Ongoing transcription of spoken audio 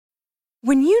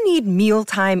When you need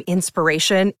mealtime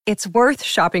inspiration, it's worth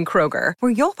shopping Kroger,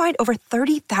 where you'll find over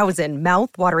 30,000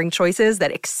 mouth-watering choices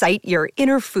that excite your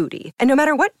inner foodie. And no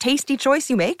matter what tasty choice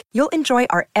you make, you'll enjoy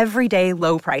our everyday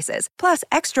low prices, plus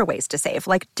extra ways to save,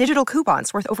 like digital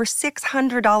coupons worth over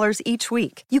 $600 each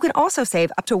week. You can also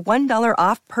save up to $1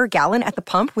 off per gallon at the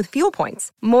pump with fuel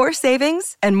points. More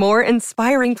savings and more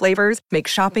inspiring flavors make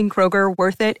shopping Kroger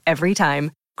worth it every time.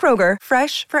 Kroger,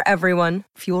 fresh for everyone.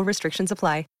 Fuel restrictions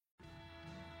apply.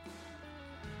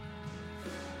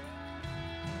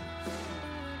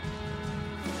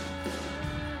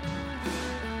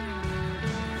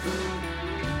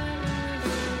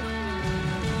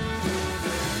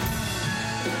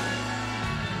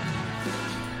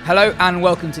 Hello and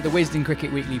welcome to the Wisden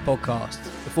Cricket Weekly podcast.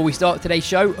 Before we start today's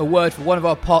show, a word for one of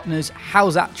our partners,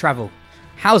 Howzat Travel.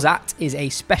 Howzat is a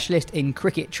specialist in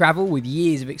cricket travel with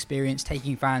years of experience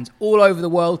taking fans all over the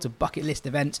world to bucket list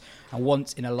events and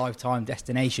once-in-a-lifetime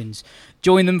destinations.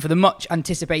 Join them for the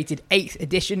much-anticipated 8th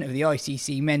edition of the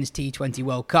ICC Men's T20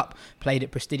 World Cup, played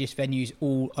at prestigious venues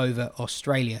all over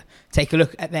Australia. Take a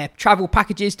look at their travel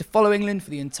packages to follow England for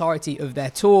the entirety of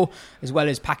their tour, as well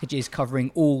as packages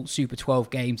covering all Super 12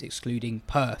 games excluding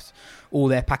Perth. All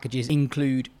their packages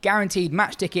include guaranteed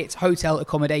match tickets, hotel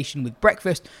accommodation with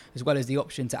breakfast, as well as the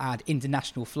option to add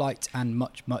international flights and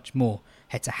much, much more.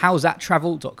 Head to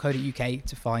howzattravel.co.uk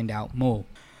to find out more.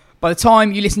 By the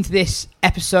time you listen to this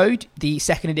episode, the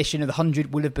second edition of the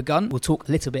 100 will have begun. We'll talk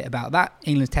a little bit about that.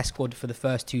 England's test squad for the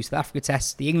first two South Africa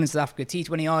tests, the England-South Africa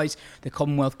T20Is, the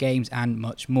Commonwealth Games and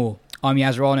much more. I'm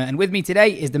Yas Rana, and with me today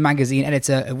is the magazine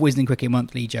editor of Wisden Cricket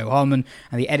Monthly, Joe Harman,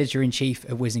 and the editor-in-chief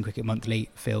of Wisden Cricket Monthly,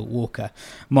 Phil Walker.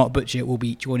 Mark Butcher will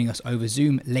be joining us over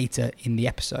Zoom later in the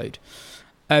episode.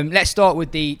 Let's start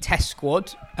with the Test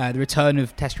squad. The return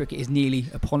of Test cricket is nearly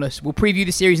upon us. We'll preview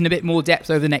the series in a bit more depth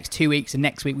over the next 2 weeks. And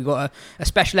next week, we've got a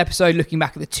special episode looking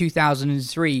back at the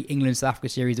 2003 England-South Africa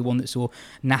series, the one that saw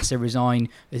Nasser resign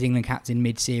as England captain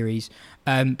mid-series.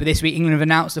 But this week, England have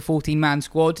announced the 14-man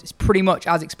squad. It's pretty much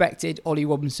as expected. Ollie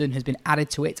Robinson has been added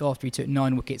to it after he took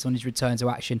 9 wickets on his return to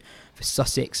action for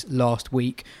Sussex last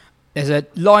week. There's a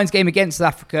Lions game against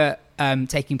South Africa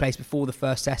taking place before the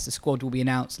first test. The squad will be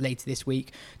announced later this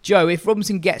week. Joe, if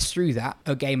Robinson gets through that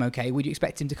game okay, would you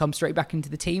expect him to come straight back into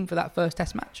the team for that first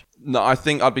test match? No, I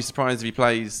think I'd be surprised if he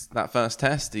plays that first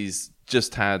test. He's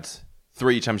just had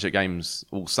 3 championship games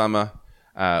all summer,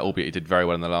 albeit he did very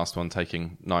well in the last one,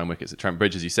 taking 9 wickets at Trent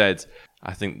Bridge, as you said.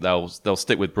 I think they'll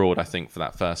stick with Broad, I think, for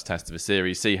that first test of a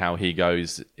series, see how he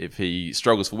goes. If he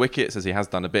struggles for wickets, as he has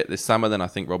done a bit this summer, then I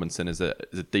think Robinson is a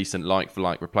decent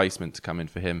like-for-like replacement to come in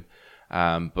for him.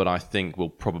 But I think we'll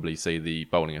probably see the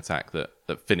bowling attack that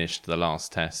finished the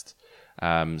last test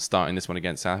starting this one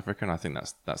against South Africa, and I think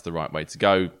that's the right way to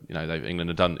go. You know, England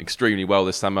have done extremely well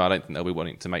this summer. I don't think they'll be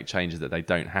wanting to make changes that they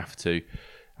don't have to.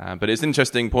 But it's an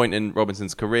interesting point in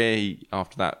Robinson's career.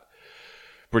 After that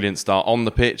brilliant start on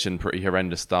the pitch and pretty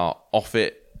horrendous start off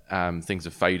it, things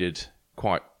have faded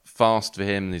quite fast for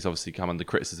him. He's obviously come under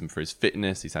criticism for his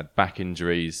fitness. He's had back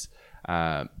injuries.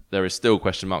 There is still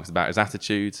question marks about his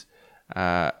attitude.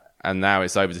 And now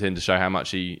it's over to him to show how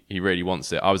much he really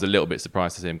wants it. I was a little bit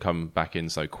surprised to see him come back in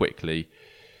so quickly,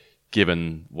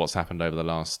 given what's happened over the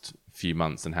last few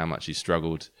months and how much he's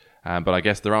struggled. But I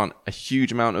guess there aren't a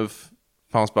huge amount of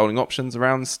fast bowling options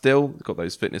around still. They've got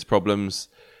those fitness problems.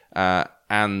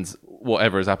 And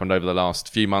whatever has happened over the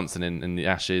last few months and in the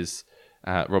Ashes,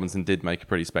 Robinson did make a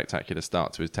pretty spectacular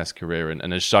start to his Test career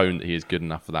and has shown that he is good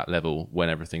enough for that level when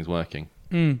everything's working.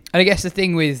 And I guess the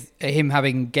thing with him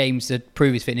having games to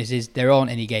prove his fitness is there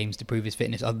aren't any games to prove his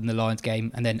fitness other than the Lions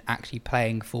game and then actually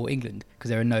playing for England because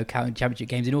there are no championship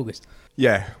games in August.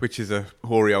 Yeah, which is a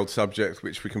hoary old subject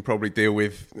which we can probably deal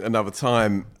with another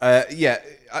time. I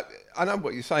know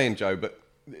what you're saying, Joe, but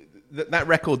that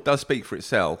record does speak for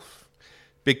itself.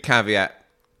 Big caveat,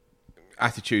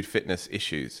 attitude, fitness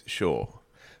issues, sure.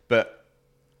 But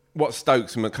what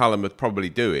Stokes and McCullum are probably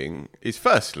doing is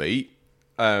firstly,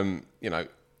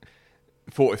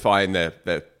 fortifying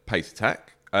their pace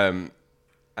attack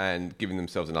and giving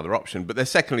themselves another option. But they're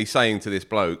secondly saying to this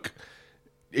bloke,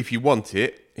 if you want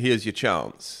it, here's your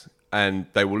chance. And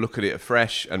they will look at it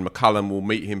afresh, and McCullum will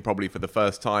meet him probably for the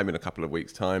first time in a couple of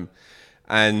weeks' time.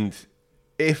 And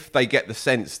if they get the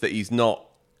sense that he's not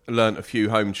learnt a few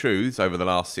home truths over the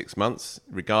last 6 months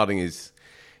regarding his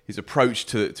approach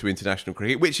to international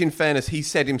cricket, which in fairness he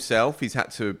said himself he's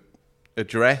had to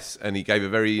address, and he gave a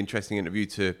very interesting interview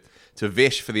to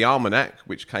Vish for the Almanac,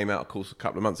 which came out, of course, a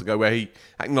couple of months ago, where he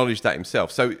acknowledged that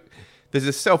himself. So there's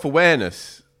a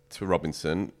self-awareness to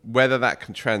Robinson. Whether that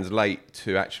can translate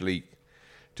to actually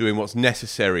doing what's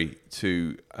necessary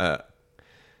to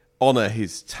honour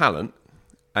his talent,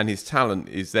 and his talent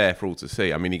is there for all to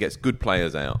see. I mean, he gets good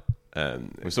players out.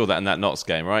 We saw that in that Notts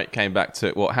game, right? Came back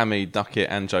to Hammy, Duckett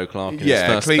and Joe Clark in his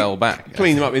first spell back.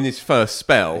 Cleaned him up in his first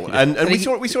spell. Yeah. And we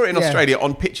saw it in Australia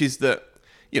on pitches that,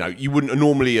 you wouldn't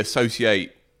normally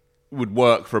associate would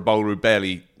work for a bowler who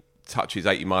barely touches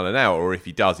 80 mile an hour, or if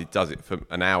he does it for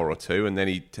an hour or two, and then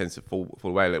he tends to fall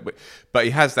away a little bit. But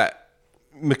he has that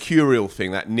mercurial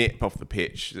thing, that nip off the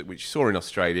pitch, which you saw in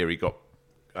Australia. He got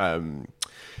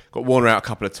Warner out a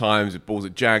couple of times with balls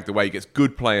that jagged away. He gets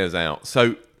good players out.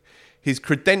 So his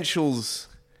credentials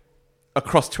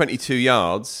across 22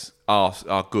 yards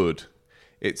are good.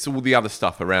 It's all the other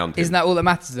stuff around him. Isn't that all that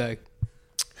matters, though?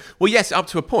 Well, yes, up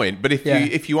to a point. But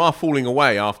if you are falling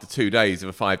away after 2 days of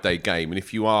a 5-day game, and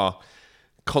if you are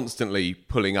constantly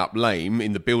pulling up lame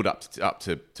in the build-up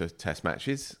to test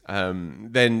matches,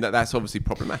 then that's obviously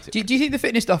problematic. Do you think the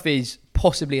fitness stuff is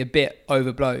possibly a bit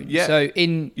overblown? Yeah. So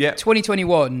in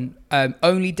 2021,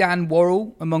 only Dan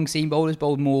Worrell among seam bowlers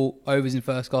bowled more overs in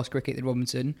first-class cricket than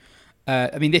Robinson.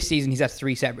 This season he's had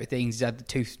 3 separate things. He's had the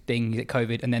tooth thing, he's had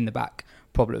COVID, and then the back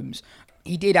problems.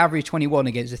 He did average 21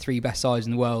 against the 3 best sides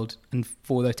in the world, and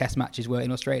 4 of those test matches were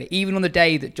in Australia. Even on the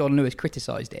day that John Lewis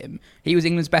criticised him, he was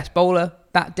England's best bowler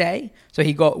that day. So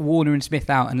he got Warner and Smith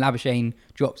out, and Labuschagne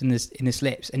dropped in the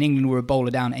slips, and England were a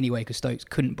bowler down anyway because Stokes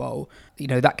couldn't bowl.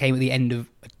 That came at the end of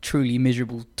a truly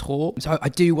miserable tour. So I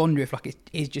do wonder if it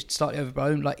is just slightly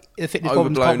overblown. The fitness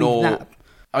problems can't be that.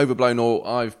 Overblown,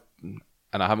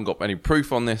 and I haven't got any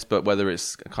proof on this, but whether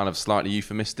it's kind of slightly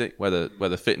euphemistic,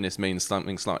 whether fitness means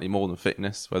something slightly more than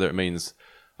fitness, whether it means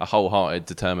a wholehearted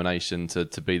determination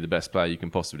to be the best player you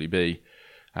can possibly be.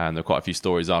 And there are quite a few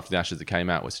stories after the Ashes that came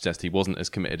out which suggest he wasn't as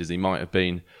committed as he might have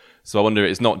been. So I wonder,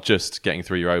 it's not just getting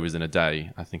through your overs in a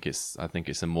day. I think it's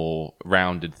a more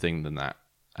rounded thing than that.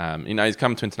 He's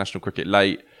come to international cricket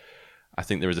late. I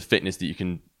think there is a fitness that you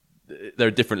can. There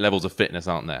are different levels of fitness,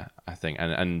 aren't there? I think,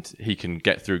 and he can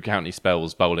get through county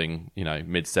spells bowling,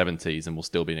 mid-70s, and will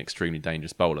still be an extremely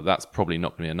dangerous bowler. That's probably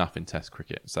not going to be enough in Test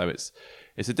cricket. So it's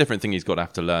a different thing he's got to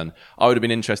have to learn. I would have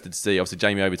been interested to see. Obviously,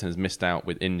 Jamie Overton has missed out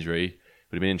with injury. It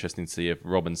would have been interesting to see if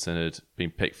Robinson had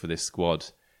been picked for this squad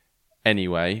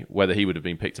anyway. Whether he would have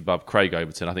been picked above Craig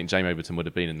Overton. I think Jamie Overton would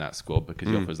have been in that squad because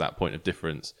he offers that point of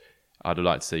difference. I'd have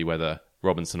liked to see whether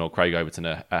Robinson or Craig Overton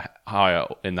are higher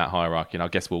in that hierarchy, and I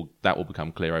guess that will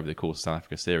become clear over the course of South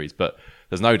Africa series. But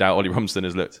there's no doubt Ollie Robinson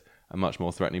has looked a much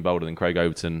more threatening bowler than Craig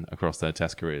Overton across their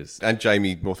Test careers. And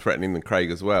Jamie more threatening than Craig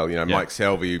as well. Mike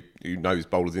Selvey, who knows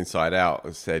bowlers inside out,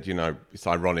 has said, it's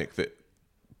ironic that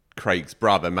Craig's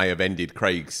brother may have ended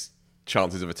Craig's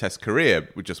chances of a Test career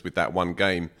with that one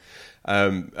game.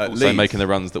 Also making the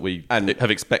runs that we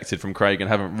have expected from Craig and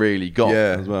haven't really got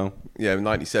as well. Yeah,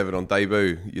 97 on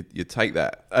debut, you take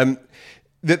that.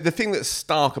 The thing that's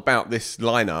stark about this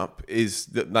lineup is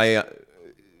that they,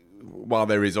 while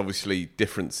there is obviously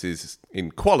differences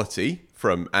in quality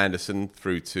from Anderson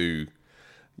through to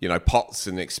Potts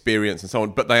and experience and so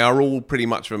on, but they are all pretty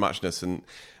much of a muchness, and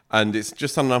it's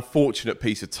just an unfortunate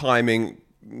piece of timing.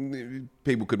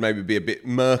 People could maybe be a bit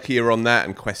murkier on that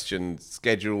and question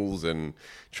schedules and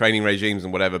training regimes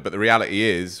and whatever, but the reality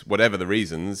is, whatever the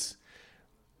reasons,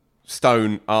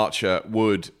 Stone, Archer,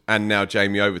 Wood, and now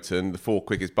Jamie Overton, the 4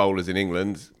 quickest bowlers in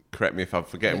England. Correct me if I'm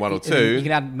forgetting one or two. You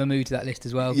can add Mahmood to that list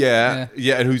as well. Yeah,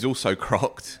 and who's also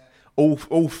crocked. All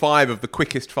 5 of the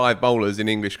quickest 5 bowlers in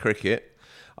English cricket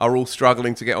are all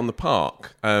struggling to get on the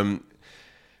park. On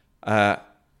the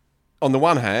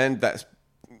one hand, that's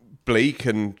bleak,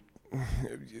 and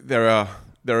there are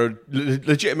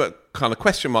legitimate kind of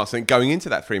question marks going into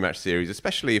that 3-match series,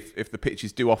 especially if the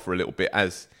pitches do offer a little bit,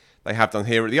 as they have done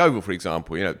here at the Oval, for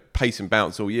example. Pace and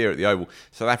bounce all year at the Oval.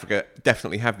 South Africa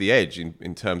definitely have the edge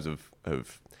in terms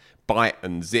of bite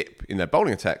and zip in their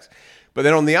bowling attacks. But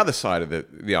then on the other side of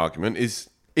the argument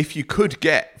is, if you could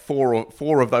get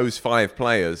four of those 5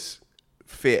 players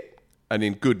fit and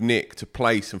in good nick to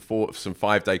play some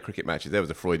 5-day cricket matches. There was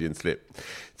a Freudian slip.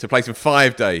 To play some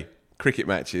 5-day cricket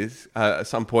matches at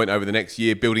some point over the next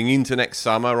year, building into next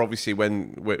summer, obviously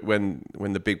when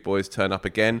the big boys turn up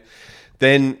again,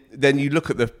 then you look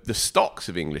at the stocks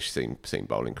of English seam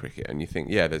bowling cricket and you think,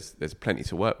 there's plenty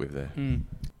to work with there.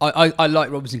 I like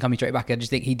Robinson coming straight back. I just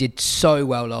think he did so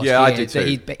well last year. Yeah, I did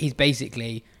too.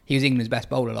 He was England's best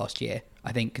bowler last year,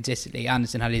 I think, consistently.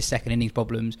 Anderson had his second innings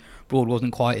problems. Broad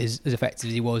wasn't quite as effective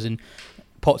as he was, and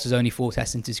Potts has only 4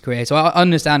 tests into his career. So I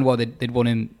understand why they'd want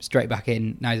him straight back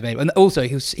in. Now he's available. And also,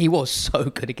 he was so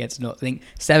good against Notts. I think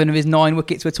 7 of his 9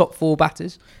 wickets were top 4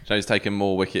 batters. So he's taken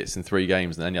more wickets in 3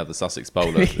 games than any other Sussex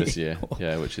bowler this year.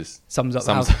 Yeah, which is sums up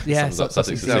Sussex.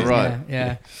 Is that right?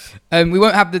 Yeah. We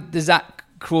won't have the Zach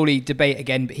Crawley debate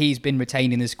again, but he's been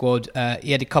retained in the squad.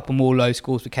 He had a couple more low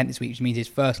scores for Kent this week, which means his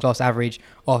first-class average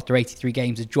after 83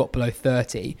 games has dropped below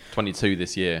 30. 22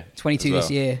 this year. 22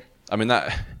 this year. I mean,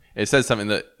 that it says something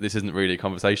that this isn't really a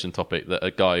conversation topic, that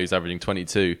a guy who's averaging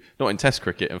 22, not in Test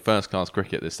cricket, in first-class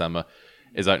cricket this summer,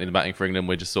 is opening the batting for England.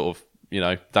 We're just sort of,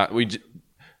 that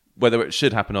whether it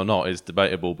should happen or not is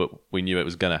debatable, but we knew it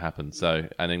was going to happen. So,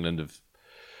 and England have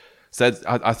said,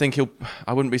 I think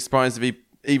I wouldn't be surprised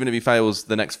even if he fails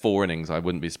the next 4 innings, I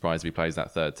wouldn't be surprised if he plays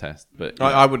that third test. But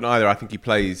I wouldn't either. I think he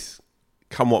plays,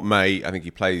 come what may, I think he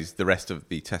plays the rest of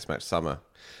the Test match summer.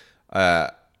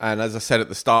 And as I said at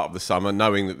the start of the summer,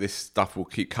 knowing that this stuff will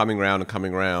keep coming round and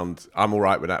coming round, I'm all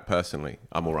right with that personally.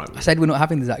 I'm all right with it. I said we're not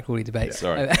having the Zach Crawley debate.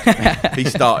 Yeah, sorry. He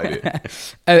started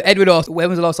it. Edward asked, when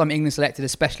was the last time England selected a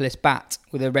specialist bat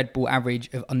with a red ball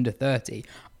average of under 30?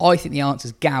 I think the answer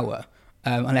is Gower.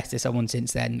 Unless there's someone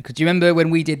since then. Because do you remember when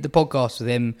we did the podcast with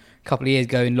him a couple of years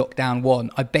ago in lockdown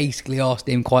 1, I basically asked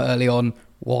him quite early on,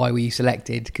 why were you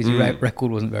selected? Because your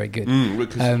record wasn't very good.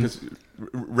 Because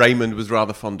Raymond was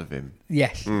rather fond of him.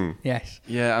 Yes, yes.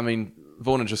 Yeah, I mean,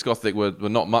 Vaughan and Trescothick were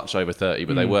not much over 30,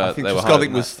 but they were. I think they were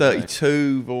Trescothick was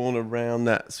 32, Vaughan around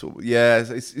that sort of, yeah,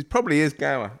 it probably is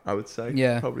Gower, I would say.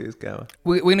 Yeah. It probably is Gower.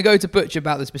 We're going to go to Butcher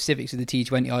about the specifics of the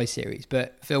T20I series,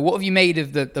 but Phil, what have you made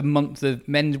of the month of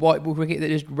men's white ball cricket that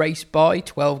just raced by,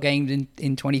 12 games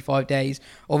in 25 days?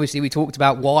 Obviously, we talked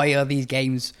about why are these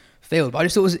games filled, but I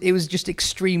just thought it was just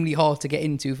extremely hard to get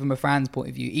into from a fan's point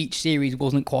of view. Each series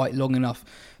wasn't quite long enough.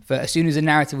 For as soon as the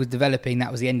narrative was developing,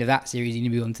 that was the end of that series, and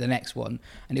you move on to the next one.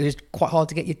 And it was just quite hard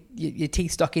to get your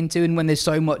teeth stuck into. And when there's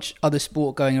so much other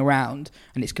sport going around,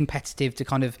 and it's competitive to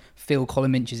kind of fill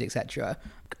column inches, etc.,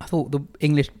 I thought the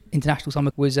English international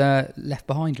summer was left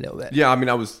behind a little bit. Yeah, I mean,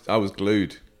 I was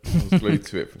glued. I was glued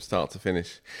to it from start to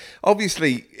finish.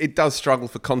 Obviously, it does struggle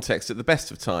for context at the best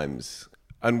of times.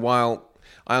 And while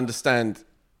I understand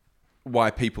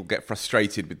why people get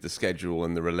frustrated with the schedule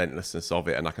and the relentlessness of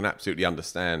it, and I can absolutely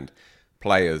understand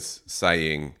players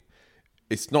saying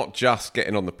it's not just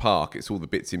getting on the park, it's all the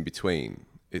bits in between.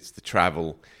 It's the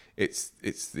travel, it's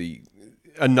the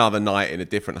another night in a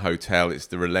different hotel, it's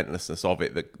the relentlessness of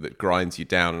it that grinds you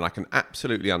down, and I can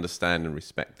absolutely understand and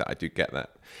respect that. I do get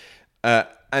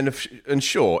that. And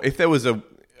sure, if there was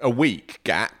a week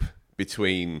gap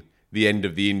between the end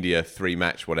of the India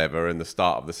 3-match whatever and the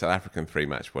start of the South African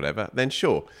 3-match whatever, then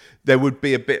sure, there would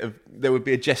be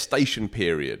a gestation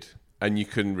period, and you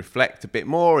can reflect a bit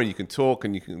more, and you can talk,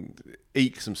 and you can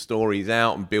eke some stories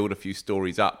out and build a few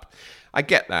stories up. I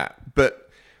get that, but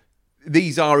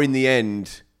these are in the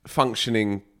end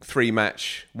functioning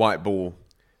 3-match white ball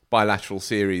bilateral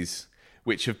series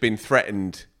which have been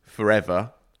threatened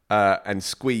forever. And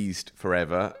squeezed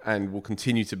forever, and will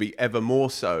continue to be ever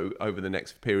more so over the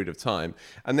next period of time.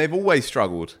 And they've always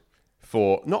struggled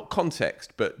for not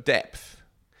context, but depth,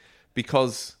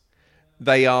 because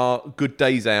they are good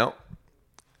days out,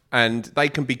 and they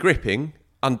can be gripping,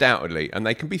 undoubtedly, and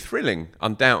they can be thrilling,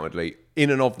 undoubtedly, in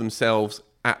and of themselves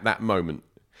at that moment.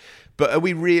 But are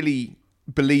we really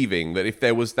believing that if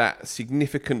there was that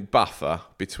significant buffer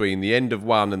between the end of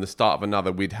one and the start of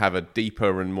another, we'd have a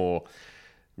deeper and more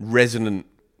resonant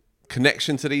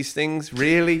connection to these things,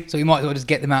 really? So we might as well just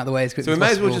get them out of the way as quickly as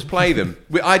possible. So we may as well just play them.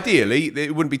 Ideally,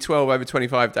 it wouldn't be 12 over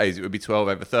 25 days, it would be 12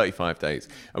 over 35 days,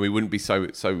 and we wouldn't be so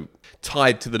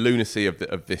tied to the lunacy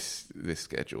of this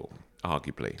schedule,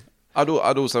 arguably. I'd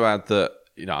also add that,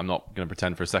 I'm not going to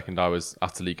pretend for a second I was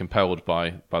utterly compelled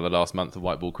by the last month of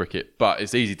white ball cricket, but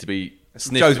it's easy to be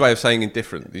sniffed. Joe's way of saying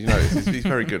indifferent. He's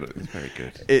very good at it. He's very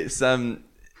good. It's,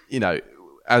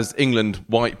 as England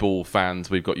white ball fans,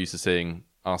 we've got used to seeing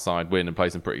our side win and play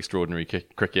some pretty extraordinary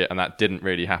cricket, and that didn't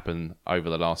really happen over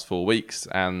the last 4 weeks,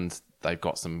 and they've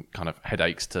got some kind of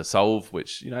headaches to solve,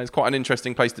 which is quite an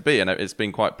interesting place to be, and it's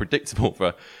been quite predictable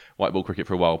for white ball cricket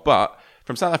for a while. But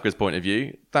from South Africa's point of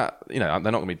view, that they're not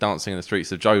going to be dancing in the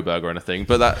streets of Joburg or anything,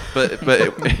 but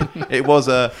it was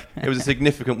a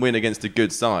significant win against a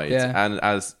good side, and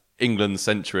as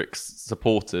England-centric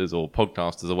supporters or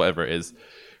podcasters or whatever it is,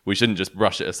 we shouldn't just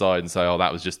brush it aside and say, oh,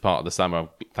 that was just part of the summer,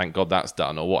 thank God that's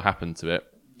done, or what happened to it.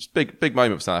 Just big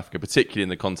moment for South Africa, particularly in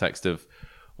the context of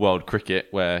world cricket,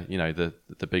 where the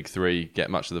big three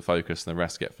get much of the focus and the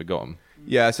rest get forgotten.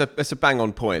 Yeah, it's a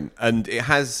bang-on point, and it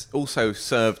has also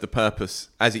served the purpose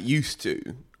as it used to,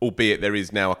 albeit there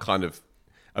is now a kind of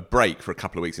a break for a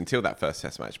couple of weeks until that first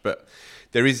Test match, but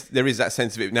there is that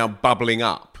sense of it now bubbling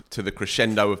up to the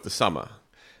crescendo of the summer,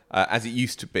 as it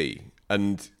used to be,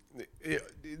 and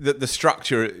the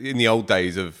structure in the old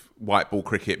days of white ball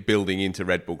cricket building into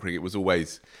red ball cricket was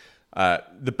always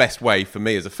the best way for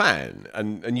me as a fan.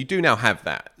 And you do now have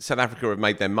that. South Africa have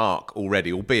made their mark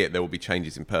already, albeit there will be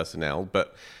changes in personnel,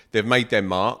 but they've made their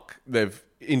mark. They've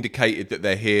indicated that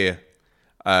they're here,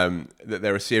 that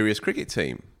they're a serious cricket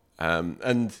team.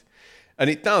 And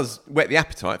it does whet the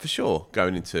appetite for sure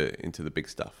going into the big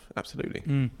stuff. Absolutely.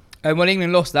 And when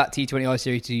England lost that T20I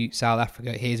series to South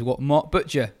Africa, here's what Mark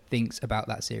Butcher thinks about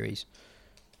that series.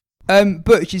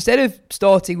 Butch, instead of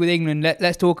starting with England,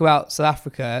 let's talk about South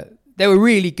Africa. They were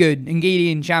really good.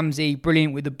 Ngidi and Shamsi,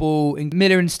 brilliant with the ball. And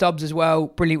Miller and Stubbs as well,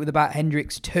 brilliant with the bat.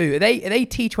 Hendricks too. Are they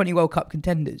T20 World Cup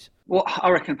contenders? Well, I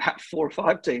reckon about 4 or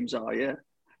 5 teams are, yeah.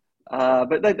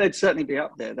 But they'd certainly be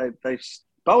up there. They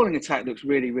bowling attack looks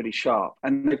really, really sharp.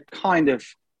 And they've kind of,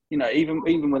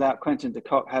 even without Quentin de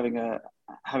Kock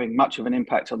having much of an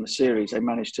impact on the series, they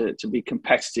managed to be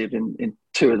competitive in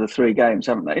 2 of the 3 games,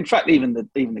 haven't they? In fact, even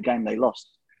the game they lost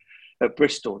at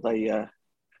Bristol,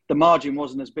 the margin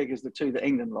wasn't as big as the 2 that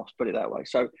England lost, put it that way.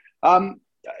 So,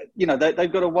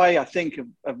 they've got a way, I think,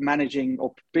 of managing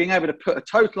or being able to put a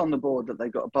total on the board that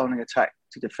they've got a bowling attack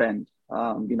to defend.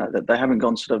 That they haven't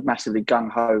gone sort of massively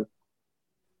gung-ho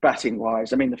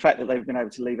batting-wise. I mean, the fact that they've been able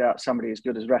to leave out somebody as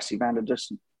good as Rassie van der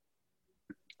Dussen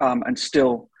and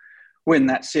still win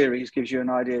that series gives you an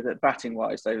idea that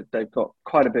batting-wise they've got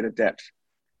quite a bit of depth.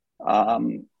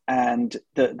 And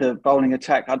the bowling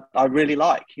attack I really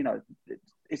like.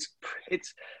 It's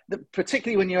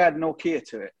particularly when you add Nortje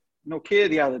to it. Nortje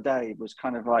the other day was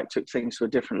kind of like took things to a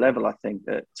different level, I think,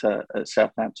 at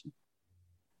Southampton.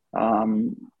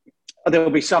 There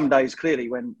will be some days clearly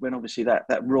when obviously that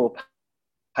raw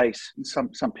pace,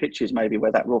 some pitches maybe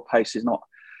where that raw pace is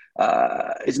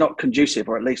not conducive,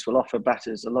 or at least will offer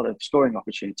batters a lot of scoring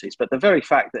opportunities. But the very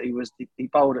fact that he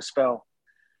bowled a spell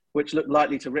which looked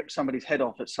likely to rip somebody's head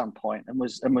off at some point and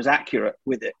was accurate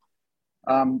with it,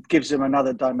 gives them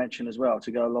another dimension as well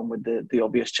to go along with the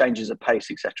obvious changes of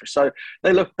pace, etc. So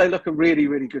they look a really,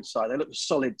 really good side. They look a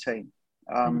solid team.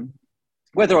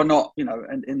 Whether or not,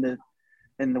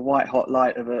 in the white hot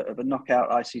light of a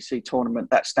knockout ICC tournament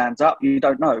that stands up, you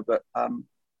don't know. But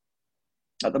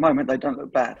at the moment, they don't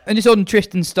look bad. And just on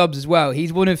Tristan Stubbs as well,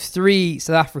 he's one of 3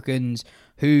 South Africans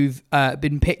who've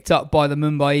been picked up by the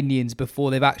Mumbai Indians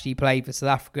before they've actually played for South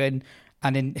Africa.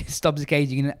 And in Stubbs' case,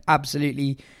 you can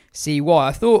absolutely see why.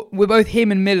 I thought with both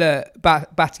him and Miller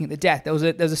batting at the death, there was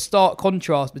a stark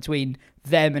contrast between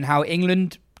them and how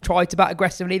England tried to bat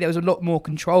aggressively. There was a lot more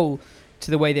control to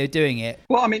the way they were doing it.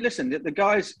 Well, I mean, listen, the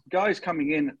guys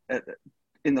coming in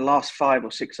the last 5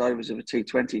 or 6 overs of a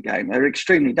T20 game, they're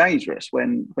extremely dangerous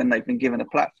when they've been given a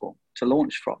platform to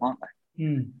launch from, aren't they?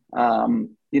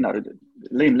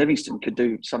 Liam Livingstone could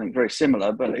do something very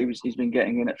similar, but he's been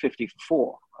getting in at 50 for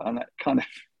 4, and that kind of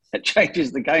it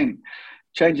changes the game.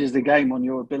 Changes the game on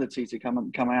your ability to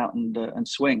come out and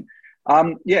swing.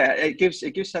 It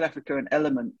gives South Africa an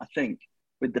element, I think,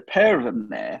 with the pair of them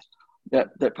there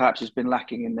that perhaps has been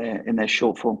lacking in their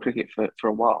short form cricket for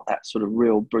a while. That sort of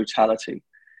real brutality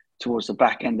towards the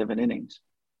back end of an innings.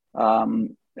 I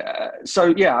mean,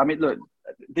 look,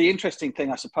 the interesting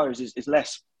thing, I suppose, is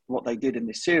less what they did in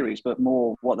this series, but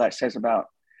more what that says about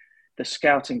the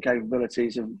scouting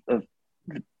capabilities of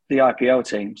the IPL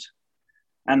teams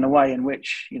and the way in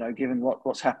which, given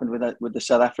what's happened with the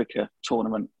South Africa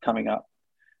tournament coming up,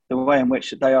 the way in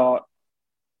which they're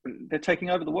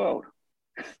taking over the world.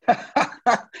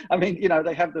 I mean,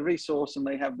 they have the resource and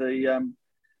they have the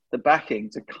backing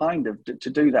to kind of to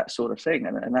do that sort of thing,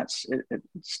 and that's it.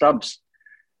 Stubbs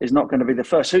is not going to be the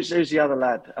first. Who's the other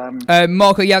lad?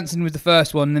 Marco Jansen was the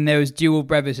first one, and then there was Jewel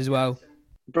Brevis as well.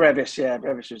 Brevis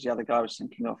was the other guy I was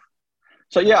thinking of.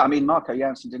 So yeah, I mean, Marco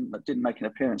Jansen didn't make an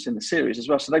appearance in the series as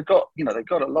well. So they've got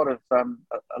a lot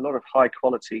of high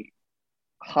quality,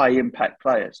 high impact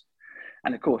players.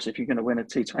 And of course, if you're going to win a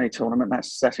T20 tournament,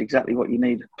 that's exactly what you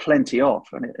need, plenty of.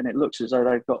 And it looks as though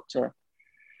they've got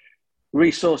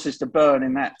resources to burn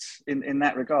in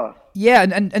that regard. Yeah,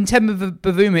 and Temba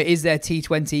Bavuma is their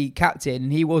T20 captain,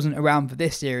 and he wasn't around for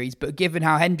this series. But given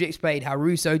how Hendricks played, how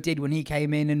Russo did when he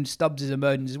came in, and Stubbs'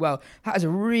 emergence as well, that is a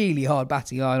really hard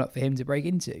batting lineup for him to break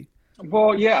into.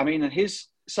 Well, yeah, I mean,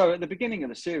 so at the beginning of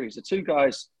the series, the 2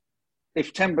 guys,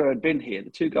 if Temba had been here,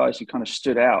 the 2 guys who kind of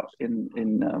stood out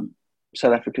in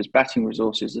South Africa's batting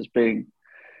resources as being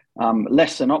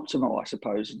less than optimal, I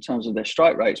suppose, in terms of their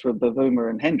strike rates, were Bavuma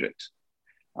and Hendricks.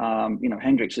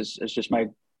 Hendricks has just made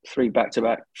 3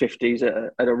 back-to-back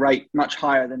 50s at a rate much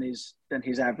higher than his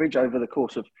average over the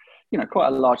course of, quite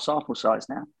a large sample size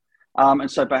now.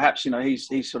 And so perhaps,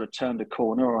 he's sort of turned a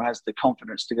corner or has the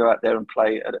confidence to go out there and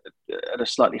play at a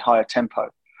slightly higher tempo.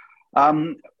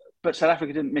 But South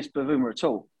Africa didn't miss Bavuma at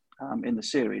all in the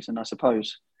series. And I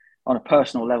suppose on a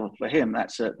personal level for him,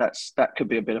 that could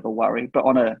be a bit of a worry. But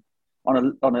on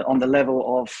the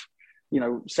level of,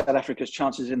 South Africa's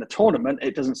chances in the tournament,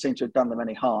 it doesn't seem to have done them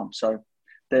any harm. So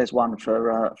there's one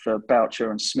for Boucher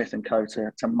and Smith and co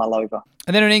to mull over.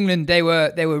 And then in England, they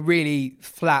were really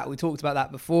flat. We talked about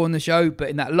that before on the show, but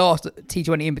in that last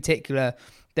T20 in particular,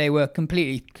 they were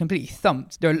completely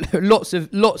thumped. There are lots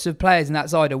of players in that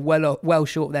side are well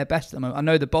short of their best at the moment. I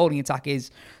know the bowling attack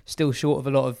is still short of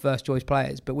a lot of first choice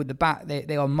players, but with the bat,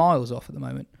 they are miles off at the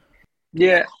moment.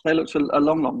 Yeah, they looked a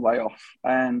long way off.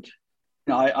 And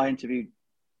I interviewed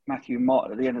Matthew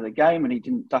Mott at the end of the game, and he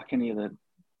didn't duck any of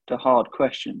the hard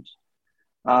questions.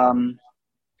 The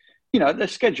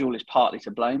schedule is partly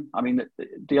to blame. I mean,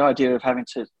 the idea of having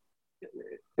to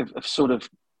of sort of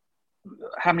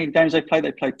how many games they played?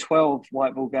 They played 12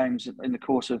 white ball games in the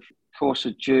course of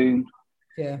June.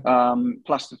 Yeah.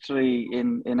 Plus the 3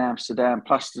 in Amsterdam,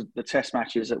 plus the test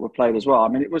matches that were played as well. I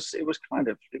mean, it was kind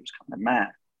of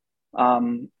mad,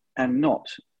 and not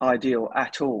ideal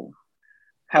at all.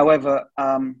 However,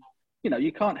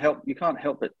 you can't help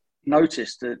but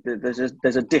notice that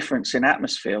there's a difference in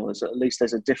atmosphere. At least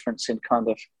there's a difference in kind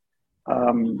of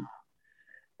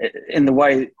in the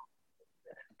way.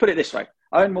 Put it this way.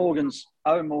 Owen Morgan's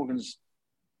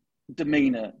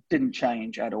demeanour didn't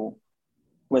change at all,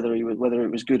 whether it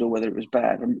was good or whether it was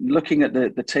bad. And looking at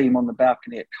the team on the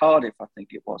balcony at Cardiff, I think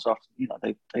it was, after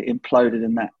they imploded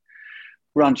in that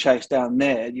run chase down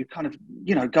there, you kind of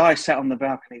guys sat on the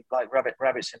balcony like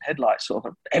rabbits in headlights, sort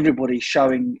of everybody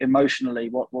showing emotionally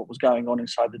what was going on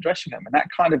inside the dressing room, and that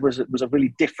kind of was a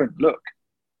really different look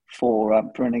for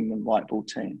an England white ball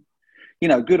team.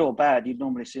 Good or bad, you'd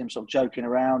normally see them sort of joking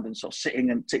around and sort of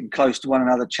sitting close to one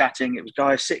another, chatting. It was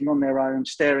guys sitting on their own,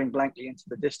 staring blankly into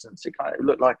the distance. It kind of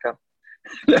looked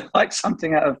like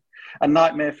something out of a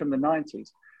nightmare from the 90s.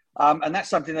 And that's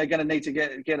something they're going to need to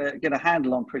get a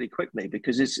handle on pretty quickly,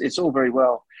 because it's all very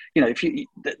well,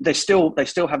 they still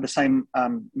have the same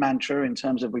mantra in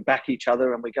terms of we back each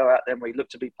other and we go out there and we look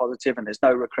to be positive and there's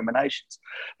no recriminations.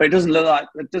 But it doesn't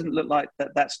look like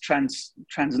that's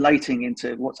translating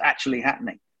into what's actually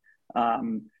happening,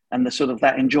 and the sort of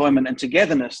that enjoyment and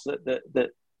togetherness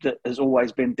that has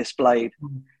always been displayed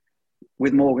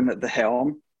with Morgan at the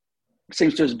helm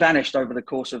seems to have vanished over the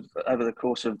course of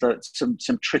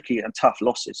some tricky and tough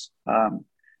losses.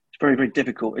 It's very, very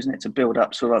difficult, isn't it, to build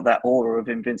up sort of that aura of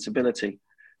invincibility,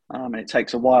 and it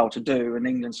takes a while to do. And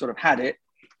England sort of had it,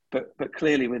 but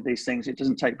clearly with these things, it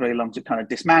doesn't take very long to kind of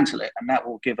dismantle it, and that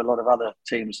will give a lot of other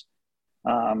teams,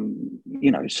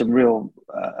 some real.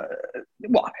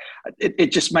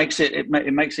 It just makes it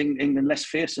makes England less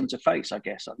fearsome to face, I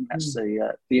guess. I think that's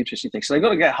the interesting thing. So they've got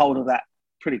to get hold of that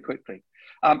pretty quickly.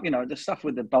 The stuff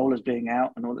with the bowlers being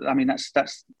out and all that, I mean,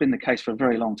 that's been the case for a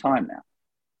very long time now.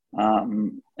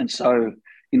 And so,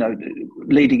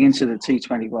 leading into the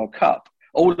T20 World Cup,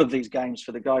 all of these games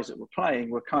for the guys that were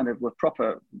playing were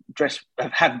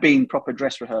have been proper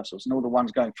dress rehearsals, and all the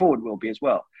ones going forward will be as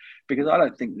well. Because I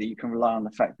don't think that you can rely on the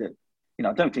fact that,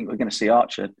 I don't think we're going to see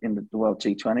Archer in the World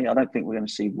T20. I don't think we're going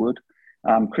to see Wood.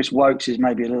 Chris Wokes is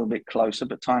maybe a little bit closer,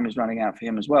 but time is running out for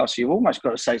him as well. So you've almost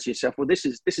got to say to yourself, well, this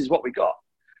is what we got.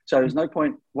 So there's no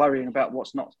point worrying about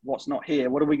what's not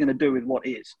here. What are we going to do with what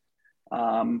is?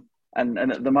 And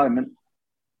at the moment,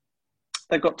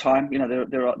 they've got time.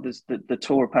 There's the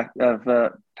tour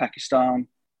of Pakistan.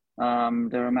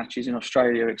 There are matches in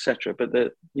Australia, etc. But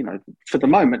for the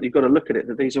moment, you've got to look at it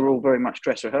that these are all very much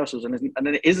dress rehearsals, and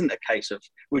it isn't a case of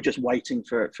we're just waiting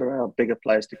for our bigger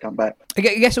players to come back. I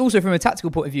guess also from a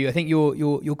tactical point of view, I think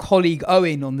your colleague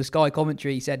Owen on the Sky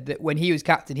commentary said that when he was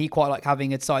captain, he quite liked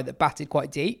having a side that batted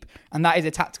quite deep, and that is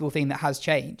a tactical thing that has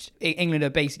changed. England are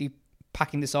basically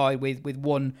packing the side with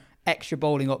one extra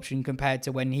bowling option compared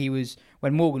to when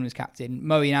Morgan was captain.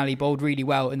 Moeen Ali bowled really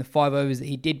well in the 5 overs that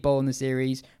he did bowl in the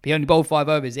series. But he only bowled 5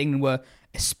 overs. England were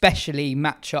especially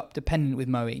match-up dependent with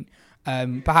Moeen.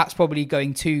 Perhaps probably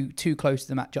going too close to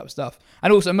the match-up stuff.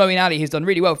 And also Moeen Ali has done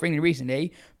really well for England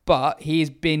recently, but he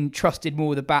has been trusted more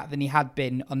with the bat than he had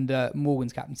been under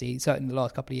Morgan's captaincy, certainly the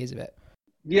last couple of years of it.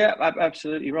 Yeah,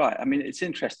 absolutely right. I mean, it's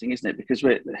interesting, isn't it? Because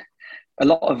a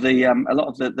lot of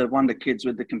the wonder kids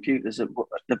with the computers have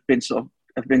been sort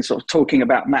of talking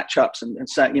about matchups and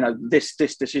saying, this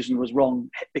decision was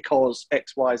wrong because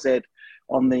X, Y, Z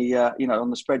on the on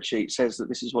the spreadsheet says that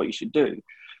this is what you should do.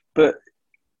 But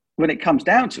when it comes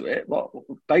down to it,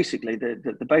 basically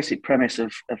the basic premise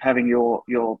of having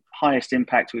your highest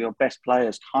impact or your best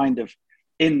players kind of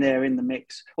in there in the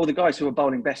mix, or the guys who were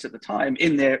bowling best at the time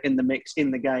in there in the mix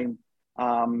in the game,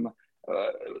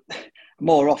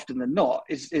 more often than not,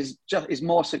 is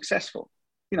more successful.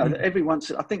 every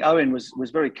once, I think Owen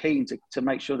was very keen to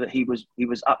make sure that he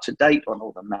was up to date on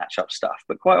all the matchup stuff,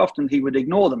 but quite often he would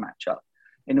ignore the matchup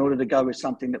in order to go with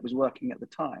something that was working at the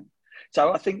time.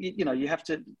 So I think, you have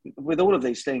to, with all of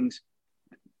these things,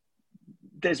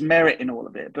 there's merit in all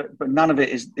of it, but none of it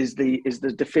is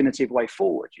the definitive way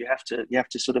forward. You have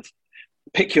to sort of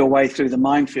pick your way through the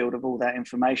minefield of all that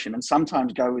information, and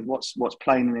sometimes go with what's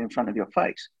plain in front of your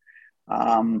face.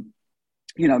 Mo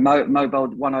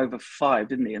bowled 1/5,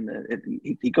 didn't he? And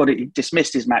he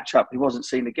dismissed his matchup. He wasn't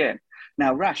seen again.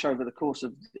 Now Rash, over the course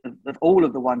of all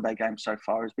of the one-day games so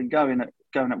far, has been going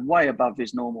at way above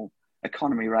his normal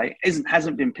economy rate.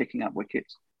 Hasn't been picking up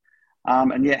wickets,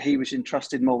 and yet he was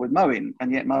entrusted more with Moeen.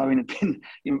 And yet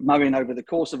Moeen over the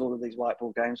course of all of these white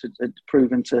ball games had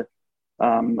proven to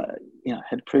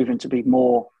be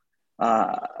more.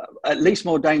 At least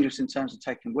more dangerous in terms of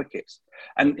taking wickets.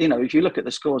 And, if you look at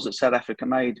the scores that South Africa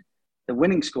made, the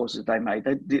winning scores that they made,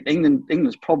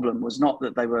 England's problem was not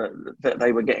that they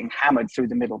were getting hammered through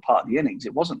the middle part of the innings.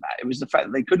 It wasn't that. It was the fact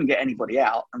that they couldn't get anybody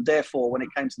out, and therefore, when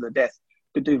it came to the death,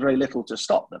 could do very little to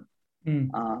stop them.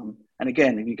 And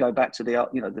again, if you go back to the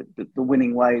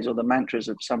winning ways or the mantras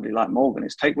of somebody like Morgan,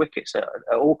 is take wickets at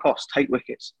all costs, take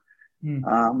wickets.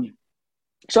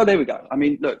 So there we go. I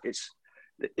mean, look,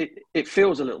 it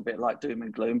feels a little bit like doom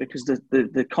and gloom because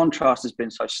the contrast has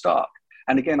been so stark.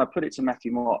 And again, I put it to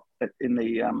Matthew Mott in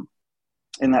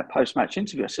that post-match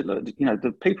interview. I said, look,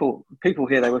 the people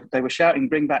here, they were shouting,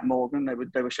 "Bring back Morgan."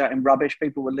 They were shouting rubbish.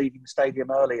 People were leaving the stadium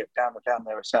early down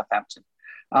there at Southampton.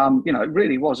 It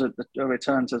really was a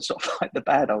return to sort of like the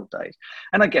bad old days.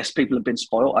 And I guess people have been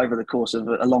spoilt over the course of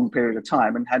a long period of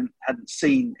time and hadn't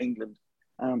seen England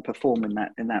perform in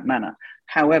that manner.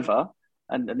 However,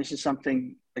 and this is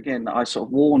something, again, that I sort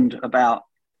of warned about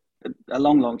a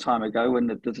long time ago when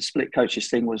the split coaches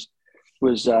thing was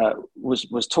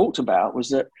talked about, was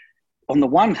that on the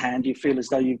one hand, you feel as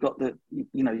though you've got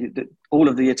all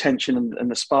of the attention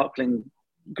and the sparkling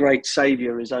great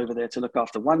saviour is over there to look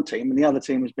after one team, and the other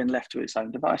team has been left to its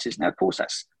own devices. Now, of course,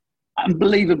 that's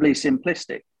unbelievably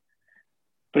simplistic,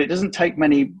 but it doesn't take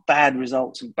many bad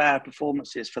results and bad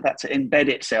performances for that to embed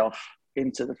itself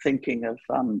into the thinking of,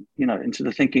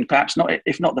 perhaps not,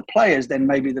 if not the players, then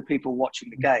maybe the people watching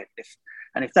the game.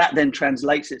 If that then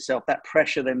translates itself, that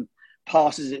pressure then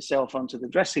passes itself onto the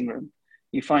dressing room,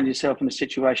 you find yourself in a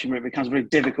situation where it becomes very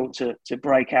difficult to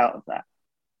break out of that.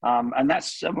 And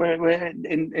we're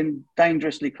in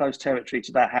dangerously close territory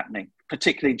to that happening,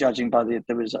 particularly judging by the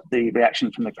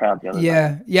reaction from the crowd the other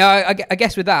day. Yeah. I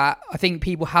guess with that, I think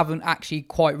people haven't actually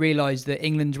quite realised that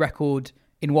England's record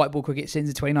in white ball cricket since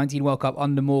the 2019 World Cup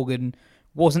under Morgan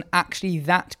wasn't actually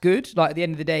that good. Like, at the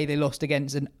end of the day, they lost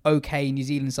against an okay New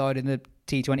Zealand side in the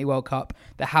T20 World Cup.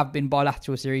 There have been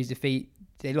bilateral series defeat.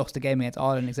 They lost a game against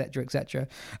Ireland, etc., etc.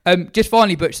 Just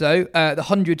finally, Butch, though, the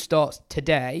 100 starts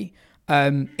today.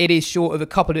 It is short of a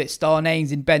couple of its star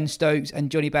names in Ben Stokes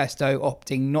and Johnny Bairstow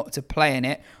opting not to play in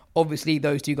it. Obviously,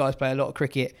 those two guys play a lot of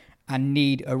cricket and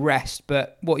need a rest.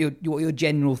 But what are your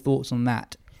general thoughts on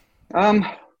that?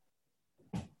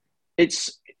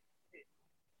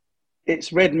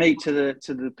 It's red meat to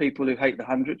the people who hate the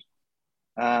 100.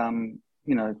 The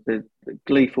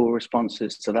gleeful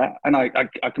responses to that, and I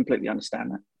completely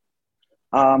understand that.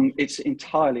 It's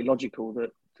entirely logical that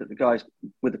the guys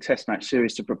with the Test match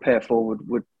series to prepare for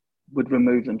would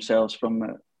remove themselves from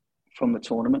the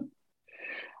tournament.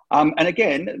 And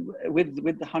again, with the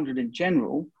 100 in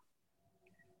general,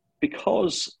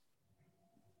 because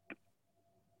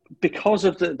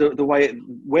of the way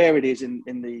where it is in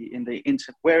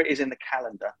the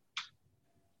calendar,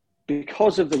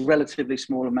 because of the relatively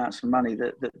small amounts of money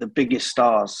that the biggest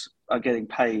stars are getting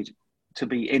paid to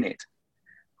be in it,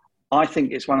 I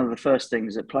think it's one of the first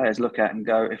things that players look at and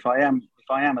go, if I am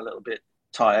a little bit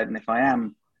tired and if I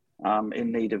am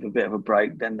in need of a bit of a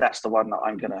break, then that's the one that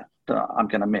I'm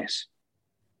gonna miss.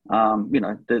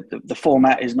 The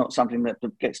format is not something that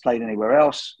gets played anywhere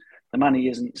else. The money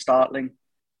isn't startling.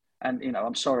 And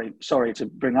I'm sorry to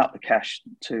bring up the cash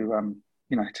to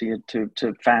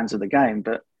fans of the game,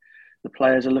 but the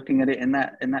players are looking at it in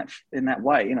that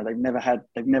way. They've never had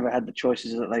the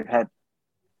choices that they've had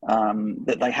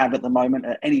that they have at the moment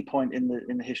at any point in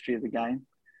the history of the game,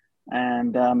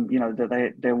 and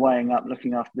that they're weighing up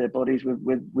looking after their bodies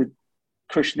with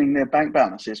cushioning their bank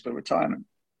balances for retirement.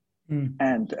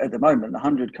 And at the moment, the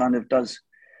 100 kind of does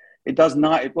it doesn't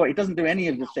do any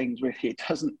of the things really. It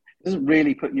doesn't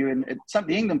really put you in. Some of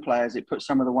the England players, it puts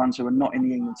some of the ones who are not in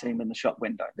the England team in the shop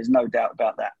window. There's no doubt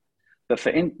about that. But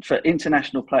for current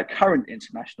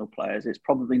international players, it's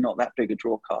probably not that big a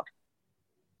draw card.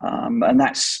 And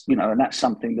that's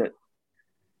something that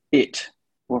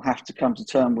will have to come to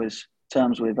terms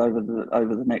with over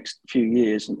the next few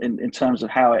years in terms of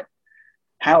how it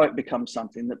becomes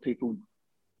something that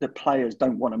players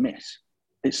don't want to miss.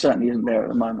 It certainly isn't there at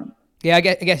the moment. Yeah, I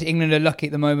guess England are lucky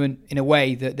at the moment in a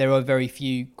way that there are very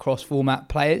few cross-format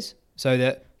players, so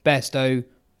that Bairstow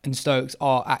and Stokes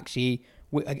are actually,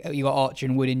 you got Archer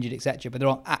and Wood injured, etc., but there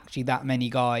aren't actually that many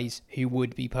guys who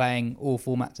would be playing all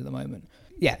formats at the moment.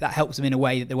 Yeah, that helps them in a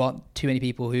way that there aren't too many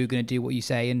people who are going to do what you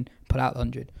say and put out the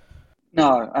 100.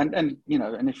 No, and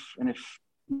if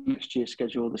next year's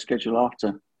schedule, the schedule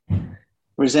after,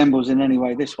 resembles in any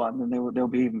way this one, then there'll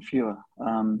be even fewer.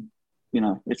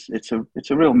 It's a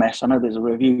real mess. I know there's a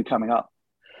review coming up.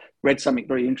 Read something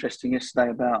very interesting yesterday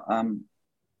about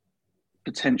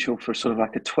potential for sort of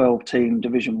like a 12-team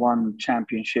Division 1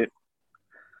 championship,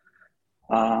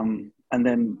 and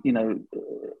then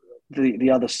the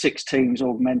other 6 teams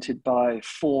augmented by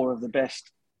 4 of the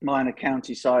best minor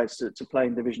county sides to play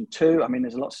in Division 2. I mean,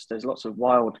 there's lots of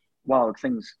wild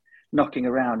things knocking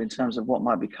around in terms of what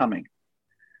might be coming.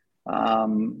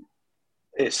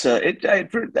 It's at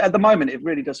the moment it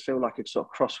really does feel like it's sort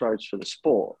of crossroads for the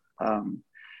sport. And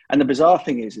the bizarre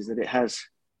thing is that it has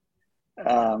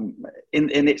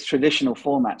in its traditional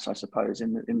formats, I suppose,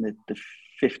 in the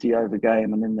 50 over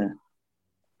game and in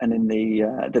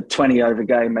the 20 over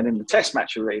game and in the test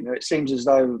match arena, it seems as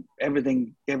though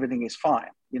everything is fine.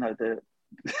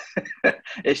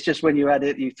 It's just when you add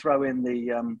it, you throw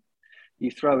in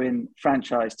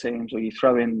franchise teams, or you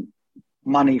throw in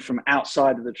money from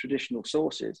outside of the traditional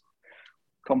sources,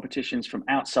 competitions from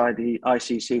outside the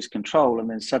ICC's control, and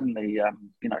then suddenly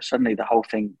the whole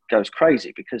thing goes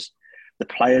crazy because the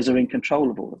players are in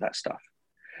control of all of that stuff.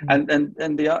 Mm-hmm.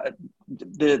 And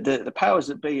the powers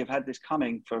that be have had this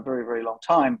coming for a very, very long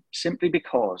time, simply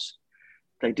because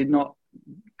they did not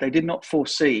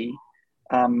foresee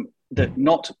that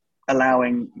not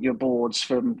allowing your boards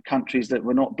from countries that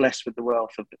were not blessed with the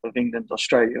wealth of England,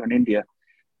 Australia and India,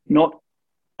 not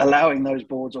allowing those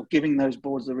boards or giving those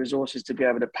boards the resources to be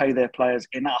able to pay their players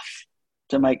enough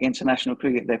to make international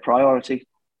cricket their priority.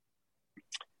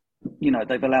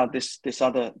 They've allowed this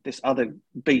other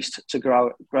beast to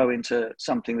grow into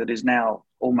something that is now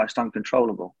almost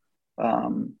uncontrollable,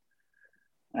 and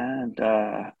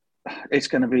it's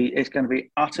going to be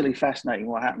utterly fascinating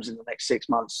what happens in the next 6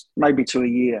 months, maybe to a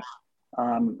year,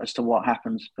 as to what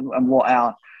happens and what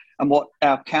our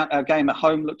game at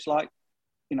home looks like.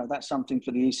 That's something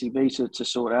for the ECB to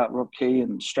sort out. Rob Key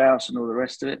and Strauss and all the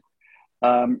rest of it.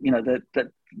 That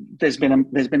there's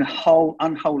been a whole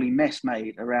unholy mess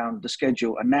made around the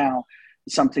schedule, and now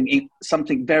something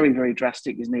very, very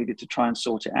drastic is needed to try and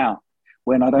sort it out.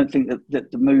 When I don't think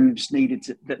that the moves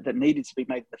that needed to be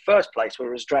made in the first place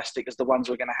were as drastic as the ones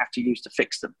we're going to have to use to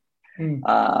fix them.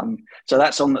 So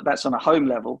that's on a home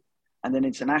level, and then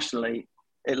internationally,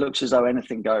 it looks as though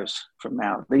anything goes from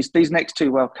now. These next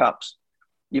 2 World Cups,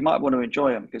 you might want to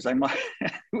enjoy them, because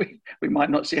we might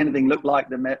not see anything look like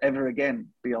them ever again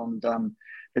beyond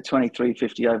the 23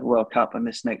 50 over World Cup and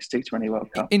this next T20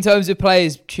 World Cup. In terms of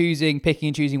players picking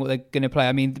and choosing what they're going to play,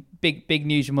 I mean, the big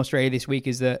news from Australia this week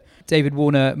is that David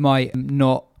Warner might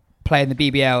not play in the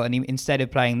BBL, and instead of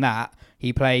playing that,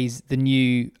 he plays the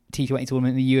new T20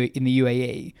 tournament in the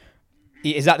UAE.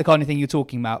 Is that the kind of thing you're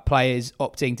talking about? Players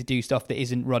opting to do stuff that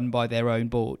isn't run by their own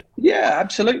board? Yeah,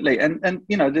 absolutely. And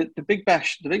the Big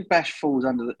Bash falls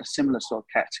under a similar sort of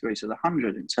category to the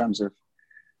 100 in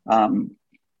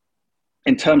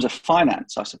terms of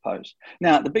finance, I suppose.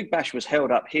 Now, the Big Bash was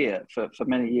held up here for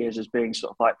many years as being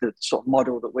sort of like the sort of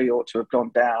model that we ought to have gone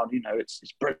down.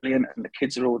 It's brilliant, and the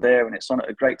kids are all there, and it's on at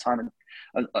a great time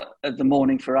at the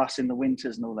morning for us in the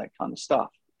winters and all that kind of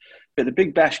stuff. But the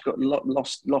Big Bash got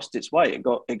lost its way. It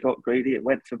got greedy. It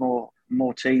went for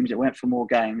more teams. It went for more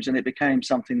games, and it became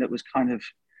something that was kind of,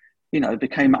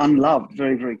 became unloved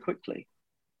very, very quickly.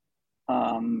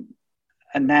 And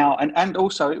now, and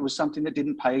also, it was something that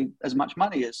didn't pay as much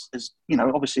money as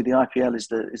obviously the IPL is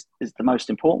the most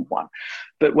important one.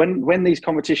 But when these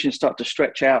competitions start to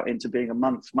stretch out into being a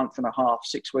month and a half,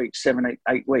 6 weeks, 7,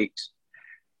 8 weeks,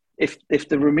 if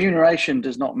the remuneration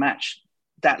does not match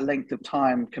that length of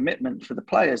time commitment for the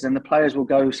players, then the players will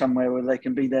go somewhere where they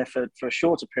can be there for a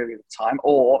shorter period of time,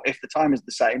 or if the time is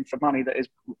the same, for money that is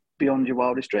beyond your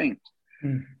wildest dreams.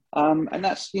 And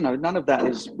that's, none of that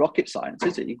is rocket science,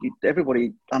 is it?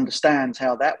 Everybody understands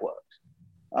how that works.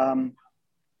 And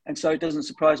so it doesn't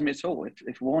surprise me at all if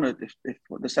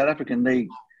the South African League,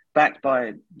 backed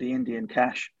by the Indian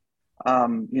cash,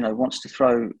 wants to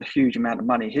throw a huge amount of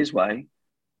money his way,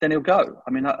 then he'll go.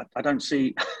 I mean, I don't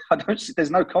see,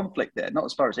 there's no conflict there, not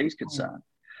as far as he's concerned.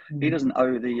 He doesn't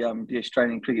owe the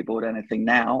Australian Cricket Board anything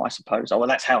now, I suppose. Oh well,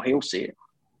 that's how he'll see it.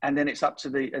 And then it's up to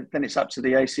the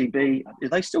ACB. Are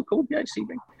they still called the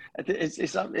ACB?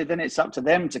 It's up to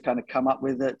them to kind of come up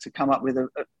with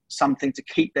something to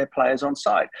keep their players on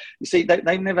side. You see,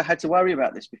 they've never had to worry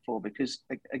about this before because,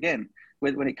 again,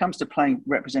 when it comes to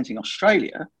representing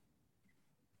Australia,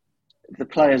 the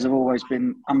players have always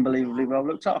been unbelievably well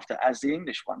looked after, as the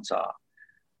English ones are.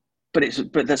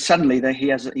 But suddenly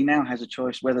he now has a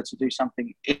choice whether to do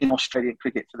something in Australian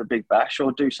cricket for the Big Bash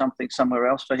or do something somewhere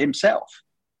else for himself.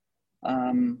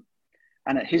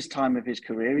 And at his time of his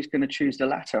career, he's going to choose the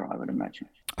latter, I would imagine.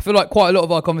 I feel like quite a lot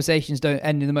of our conversations don't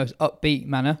end in the most upbeat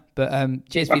manner, but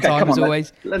cheers for your time as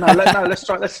always.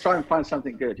 Let's try and find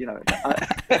something good.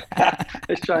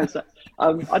 Let's try and.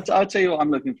 I'll tell you what I'm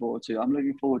looking forward to. I'm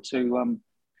looking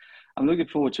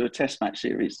forward to a Test match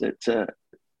series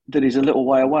that is a little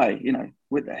way away.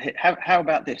 How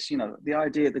about this? The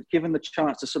idea that given the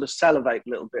chance to sort of salivate a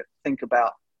little bit, think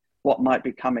about what might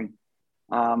be coming.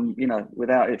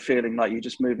 Without it feeling like you're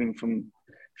just moving from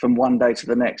one day to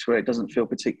the next where it doesn't feel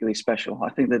particularly special. I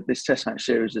think that this Test match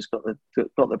series has got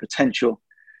the potential,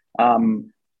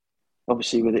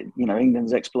 obviously with it,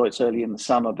 England's exploits early in the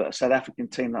summer, but a South African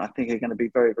team that I think are going to be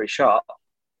very, very sharp,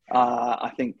 I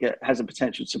think it has the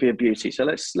potential to be a beauty. So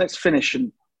let's finish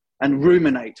and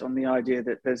ruminate on the idea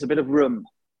that there's a bit of room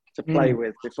to play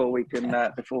with before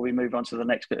we move on to the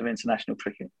next bit of international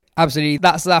cricket. Absolutely.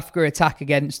 That South Africa attack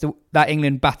against that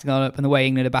England batting lineup and the way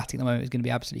England are batting at the moment is going to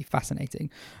be absolutely fascinating.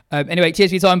 Anyway,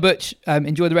 cheers for your time, Butch.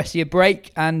 Enjoy the rest of your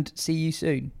break and see you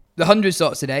soon. The 100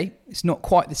 starts today. It's not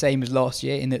quite the same as last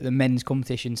year in that the men's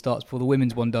competition starts before the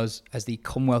women's one does, as the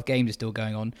Commonwealth Games are still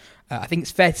going on. I think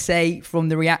it's fair to say from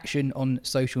the reaction on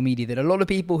social media that a lot of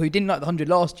people who didn't like the 100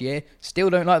 last year still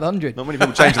don't like the 100. Not many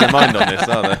people changing their mind on this,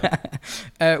 are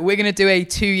there? We're going to do a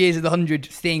 2 years of the 100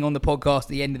 thing on the podcast at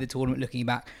the end of the tournament, looking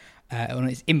back on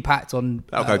its impact on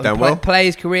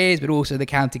players' careers, but also the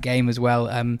counter game as well.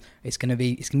 It's going to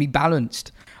be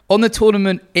balanced. On the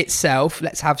tournament itself,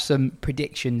 let's have some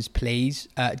predictions, please.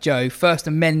 Joe, first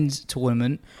a men's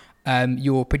tournament.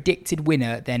 Your predicted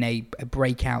winner, then a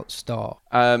breakout star.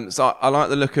 So I like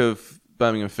the look of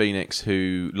Birmingham Phoenix,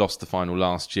 who lost the final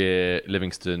last year.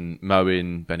 Livingston,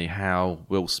 Moeen, Benny Howe,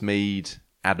 Will Smead,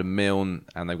 Adam Milne,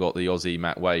 and they've got the Aussie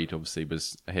Matt Wade, obviously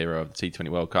was a hero of the T20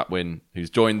 World Cup win, who's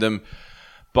joined them.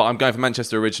 But I'm going for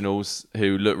Manchester Originals,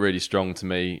 who look really strong to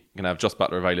me. Going to have Jos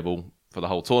Buttler available for the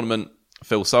whole tournament.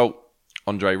 Phil Salt,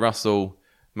 Andre Russell,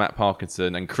 Matt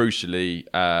Parkinson, and crucially,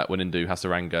 Wanindu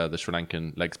Hasaranga, the Sri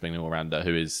Lankan leg spinning all-rounder,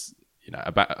 who is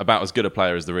about as good a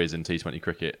player as there is in T20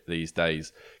 cricket these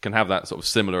days, can have that sort of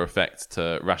similar effect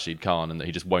to Rashid Khan, and that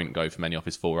he just won't go for many off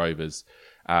his 4 overs.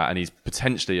 And he's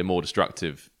potentially a more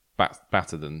destructive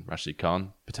batter than Rashid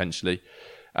Khan, potentially.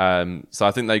 So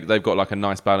I think they've got like a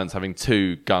nice balance. Having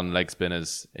 2 gun leg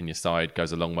spinners in your side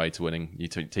goes a long way to winning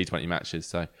T20 matches.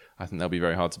 So I think they'll be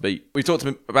very hard to beat. We talked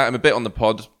about him a bit on the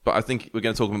pod, but I think we're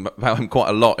going to talk about him quite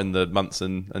a lot in the months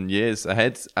and years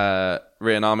ahead.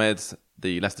 Rian Ahmed,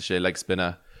 the Leicestershire leg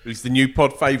spinner. He's the new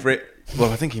pod favourite.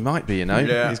 Well, I think he might be,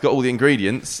 Yeah. He's got all the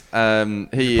ingredients.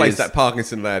 He plays that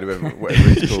Parkinson lad, whatever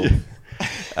he's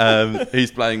called.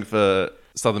 He's playing for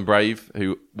Southern Brave,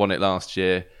 who won it last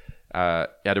year. He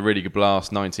had a really good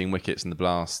blast, 19 wickets in the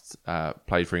blast.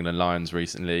 Played for England Lions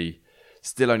recently.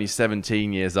 Still only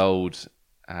 17 years old.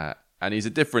 And he's a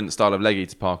different style of leggy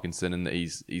to Parkinson in that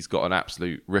he's got an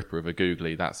absolute ripper of a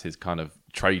googly. That's his kind of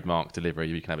trademark delivery.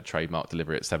 You can have a trademark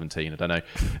delivery at 17, I don't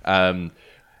know.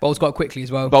 Bowls quite quickly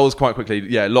as well. Bowls quite quickly,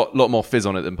 yeah. A lot more fizz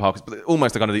on it than Parkinson. But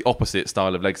almost kind of the opposite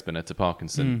style of leg spinner to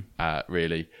Parkinson,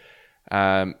 really.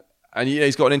 And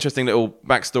he's got an interesting little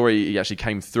backstory. He actually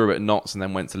came through at Notts and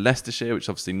then went to Leicestershire, which is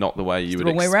obviously not the way you would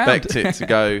expect it to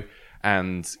go.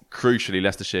 And crucially,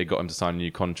 Leicestershire got him to sign a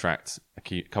new contract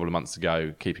a couple of months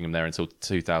ago, keeping him there until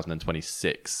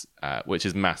 2026, which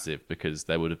is massive because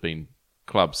there would have been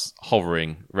clubs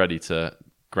hovering, ready to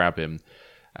grab him.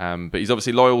 But he's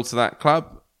obviously loyal to that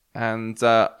club, and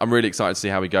I'm really excited to see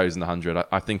how he goes in the 100.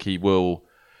 I think he will.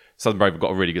 Southern Brave have got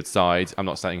a really good side. I'm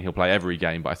not saying he'll play every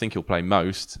game, but I think he'll play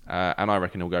most, and I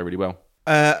reckon he'll go really well.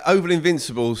 Oval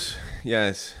Invincibles,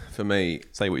 yes, for me.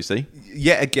 Say what you see.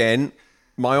 Yet again,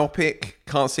 myopic,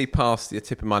 can't see past the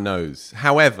tip of my nose.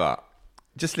 However,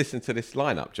 just listen to this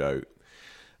lineup, Joe.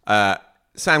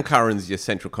 Sam Curran's your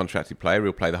central contracted player.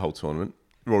 He'll play the whole tournament.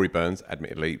 Rory Burns,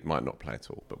 admittedly, might not play at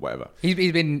all, but whatever.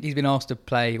 He's been asked to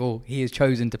play, or he has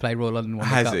chosen to play Royal London One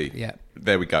Cup. Has he? Yeah.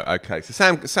 There we go. Okay,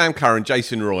 so Sam Curran,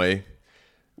 Jason Roy,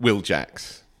 Will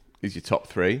Jacks is your top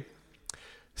 3.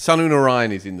 Sunu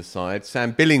Narayan is in the side.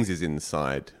 Sam Billings is in the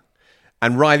side.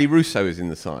 and Riley Russo is in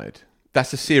the side.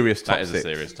 That's a serious top 6. That is a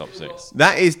serious top 6.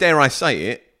 That is, dare I say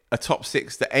it, a top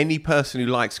 6 that any person who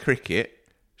likes cricket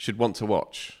should want to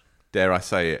watch. Dare I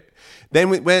say it? Then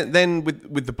with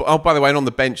the by the way, and on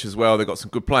the bench as well, they've got some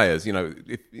good players. You know,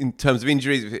 in terms of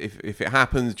injuries, if it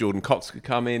happens, Jordan Cox could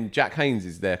come in. Jack Haynes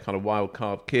is their kind of wild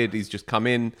card kid. He's just come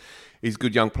in. He's a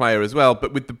good young player as well.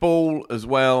 But with the ball as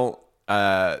well,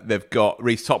 they've got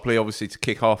Reece Topley obviously to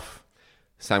kick off.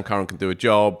 Sam Curran can do a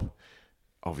job.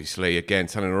 Obviously, again,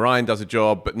 Tanner Ryan does a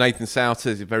job. But Nathan Souter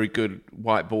is a very good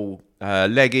white ball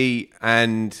leggy.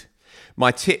 And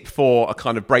my tip for a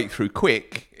kind of breakthrough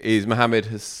quick is Mohammed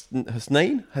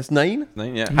Hasnain,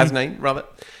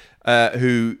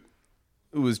 who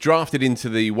was drafted into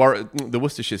the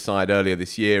Worcestershire side earlier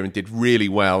this year and did really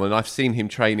well. And I've seen him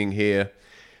training here.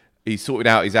 He sorted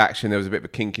out his action. There was a bit of a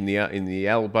kink in the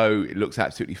elbow. It looks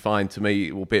absolutely fine to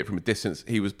me, albeit from a distance.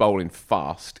 He was bowling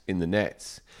fast in the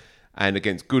nets. And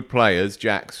against good players,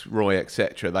 Jacks, Roy,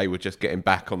 etc., they were just getting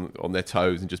back on their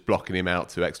toes and just blocking him out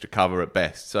to extra cover at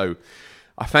best. So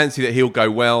I fancy that he'll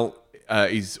go well.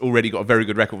 He's already got a very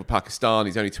good record for Pakistan.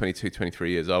 He's only 22,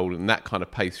 23 years old. And that kind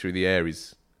of pace through the air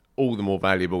is all the more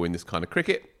valuable in this kind of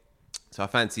cricket. So I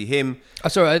fancy him. Oh,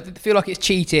 sorry, I feel like it's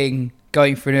cheating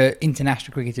going for an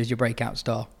international cricketer as your breakout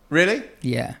star. Really?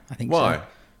 Yeah, I think Why? so.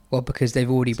 Well, because they've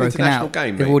already broken international out.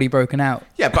 Game, they've mate. already broken out.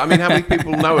 Yeah, but I mean, how many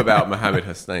people know about Mohammed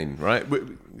Hasnain, right?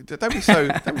 Don't be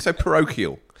so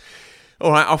parochial.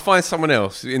 All right, I'll find someone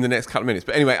else in the next couple of minutes.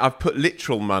 But anyway, I've put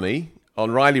literal money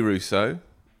on Riley Russo,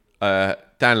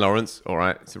 Dan Lawrence. All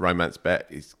right, it's a romance bet.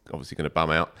 He's obviously going to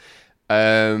bum out.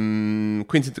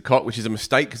 Quinton de Kock, which is a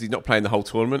mistake because he's not playing the whole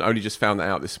tournament. Only just found that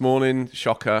out this morning.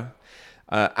 Shocker.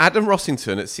 Adam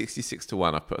Rossington at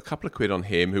 66-1. I put a couple of quid on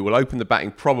him, who will open the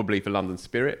batting probably for London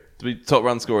Spirit. To be top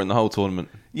run scorer in the whole tournament.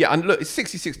 Yeah, and look, it's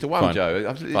 66-1, Fine.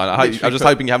 Joe. Fine. I'm just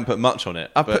hoping you haven't put much on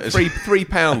it. I put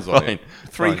 £3 on it.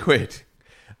 Fine. £3.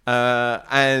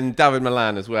 And David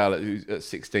Milan as well at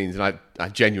 16s, and I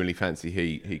genuinely fancy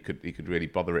he could really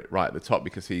bother it right at the top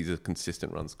because he's a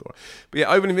consistent run scorer. But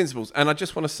yeah, Oval Invincibles, and I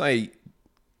just want to say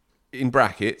in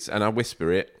brackets, and I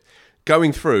whisper it,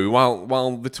 going through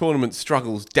while the tournament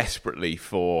struggles desperately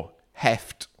for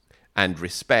heft and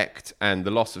respect, and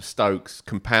the loss of Stokes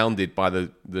compounded by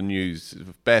the news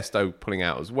of Bairstow pulling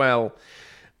out as well.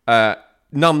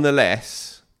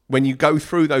 Nonetheless, when you go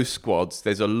through those squads,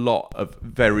 there's a lot of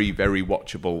very, very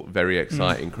watchable, very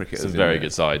exciting cricketers. Some very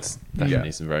good sides.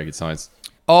 Definitely some very good sides.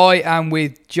 I am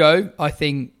with Joe. I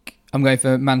think I'm going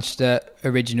for Manchester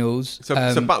Originals. So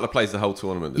Butler plays the whole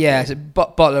tournament. Yeah, so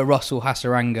Butler, Russell,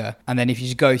 Hasaranga. And then if you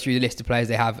just go through the list of players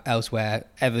they have elsewhere,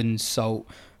 Evans, Salt,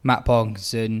 Matt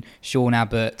Parkinson, Sean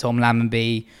Abbott, Tom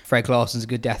Lammonby, Fred Clarson's a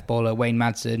good death bowler, Wayne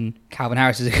Madsen, Calvin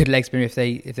Harris is a good leg spinner if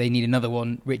they need another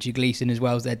one, Richard Gleeson as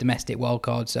well as their domestic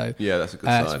wildcard. So yeah, that's a good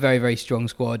side. It's a very, very strong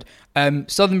squad.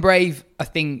 Southern Brave, I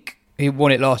think, who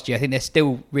won it last year, I think they're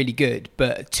still really good,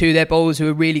 but two of their bowlers who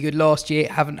were really good last year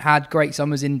haven't had great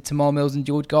summers in Tamar Mills and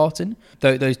George Garton.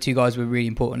 Those two guys were really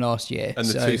important last year. And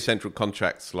the two central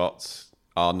contract slots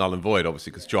are null and void,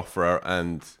 obviously, because Jofra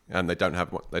and they don't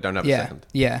have a second.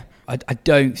 Yeah, I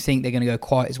don't think they're going to go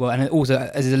quite as well. And also,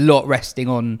 there's a lot resting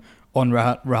on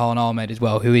Rahan Ahmed as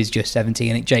well, who is just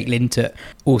 17. I think Jake Lintott,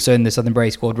 also in the Southern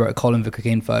Brave squad, wrote a column for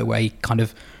Cricket Info where he kind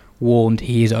of warned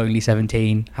he is only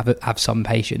 17, have some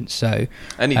patience. So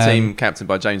any team captained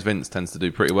by James Vince tends to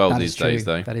do pretty well these days,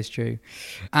 though. That is true.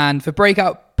 And for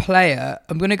breakout player,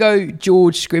 I'm going to go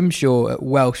George Scrimshaw at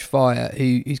Welsh Fire,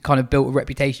 who's kind of built a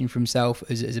reputation for himself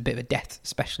as a bit of a death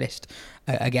specialist.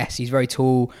 I guess he's very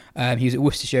tall. He was at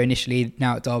Worcestershire initially,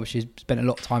 now at Derbyshire, spent a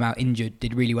lot of time out injured,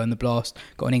 did really well in the Blast,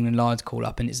 got an England Lions call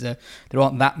up, and there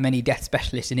aren't that many death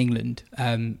specialists in England.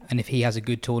 And if he has a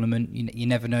good tournament, you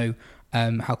never know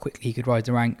how quickly he could rise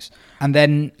the ranks. And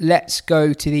then let's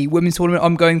go to the women's tournament.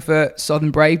 I'm going for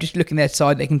Southern Brave. Just looking their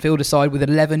side, they can field a side with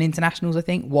 11 internationals, I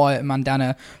think. Wyatt,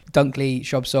 Mandana, Dunkley,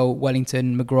 Shrubsole,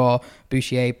 Wellington, McGrath,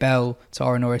 Bouchier, Bell,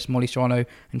 Tara Norris, Molly Strano,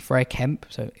 and Freya Kemp.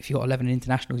 So if you've got 11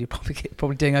 internationals, you're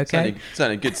probably doing okay.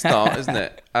 Certainly a good start, isn't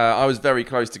it? I was very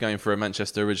close to going for a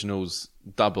Manchester Originals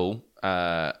double.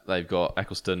 They've got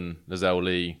Eccleston, Lazelle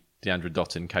Lee, Deandra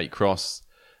Dottin, Kate Cross.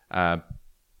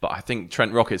 But I think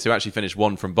Trent Rockets, who actually finished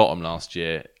one from bottom last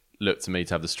year, looked to me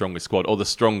to have the strongest squad, or the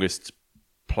strongest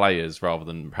players rather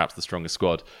than perhaps the strongest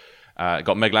squad.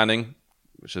 Got Meg Lanning,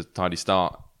 which is a tidy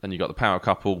start. Then you got the power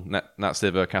couple, Nat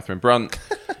Siver, Catherine Brunt.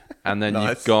 And then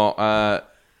you've got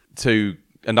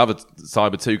another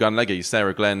side with two gun leggies,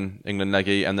 Sarah Glenn, England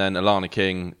leggy, and then Alana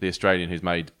King, the Australian, who's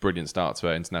made brilliant start to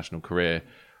her international career.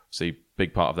 Obviously,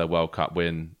 big part of their World Cup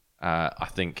win. I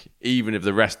think even if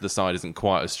the rest of the side isn't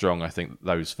quite as strong, I think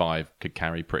those 5 could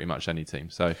carry pretty much any team.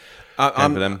 So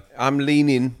I'm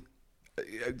leaning,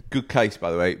 good case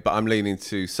by the way, but I'm leaning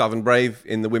to Southern Brave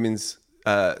in the women's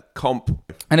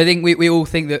comp. And I think we all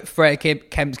think that Freya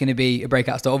Kemp's going to be a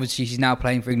breakout star. Obviously, she's now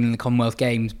playing for England in the Commonwealth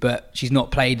Games, but she's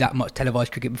not played that much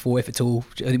televised cricket before, if at all.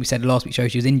 I think we said last week's show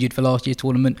she was injured for last year's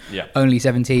tournament. Yeah. Only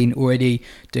 17, already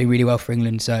doing really well for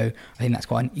England. So I think that's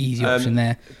quite an easy option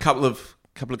there. A couple of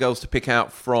girls to pick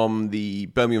out from the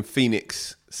Birmingham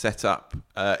Phoenix setup.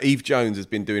 Eve Jones has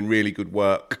been doing really good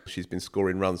work. She's been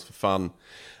scoring runs for fun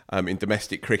in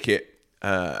domestic cricket.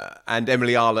 And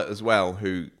Emily Arlott as well,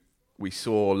 who we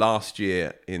saw last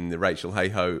year in the Rachel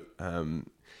Hayhoe,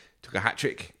 took a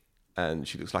hat-trick, and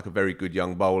she looks like a very good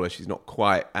young bowler. She's not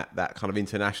quite at that kind of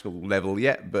international level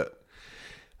yet, but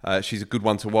she's a good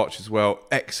one to watch as well.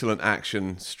 Excellent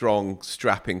action, strong,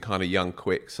 strapping kind of young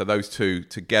quick. So those two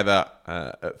together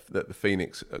at the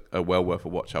Phoenix are well worth a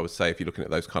watch, I would say, if you're looking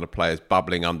at those kind of players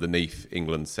bubbling underneath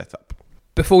England's setup.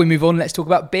 Before we move on, let's talk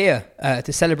about beer.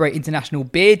 To celebrate International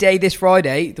Beer Day this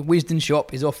Friday, the Wisden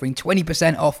shop is offering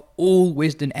 20% off all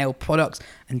Wisden Ale products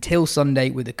until Sunday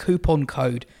with the coupon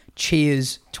code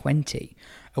CHEERS20.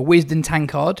 A Wisden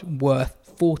tankard worth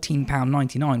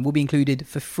 £14.99 will be included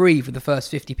for free for the first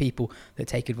 50 people that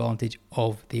take advantage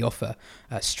of the offer.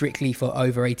 Strictly for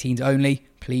over 18s only.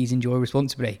 Please enjoy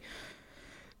responsibly.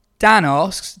 Dan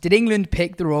asks, did England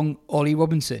pick the wrong Ollie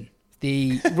Robinson?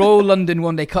 The Royal London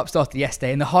One Day Cup started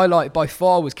yesterday, and the highlight by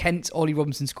far was Kent's Ollie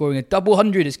Robinson scoring a double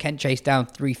 100 as Kent chased down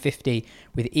 350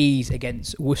 with ease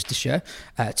against Worcestershire.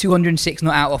 206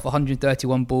 not out off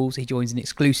 131 balls. He joins an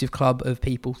exclusive club of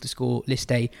people to score list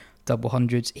day double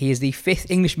hundreds. He is the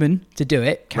 5th Englishman to do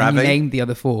it. Can you name the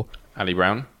other 4? Ali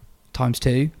Brown. Times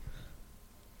 2.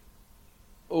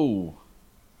 Oh.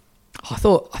 I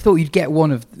thought you'd get one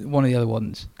of the other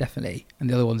ones, definitely, and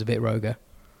the other one's a bit roguer.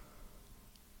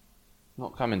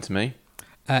 Not coming to me.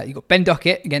 You've got Ben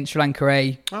Duckett against Sri Lanka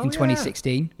in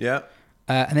 2016. Yeah.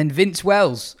 And then Vince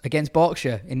Wells against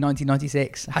Berkshire in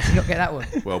 1996. How did you not get that one?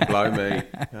 Well, blow me.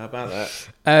 How about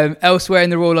that? Elsewhere in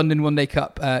the Royal London One Day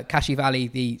Cup, Kashi Valley,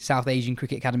 the South Asian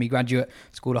Cricket Academy graduate,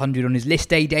 scored 100 on his list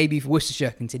day debut for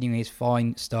Worcestershire, continuing his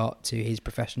fine start to his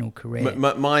professional career.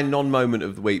 My non-moment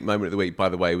of the week, by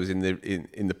the way, was in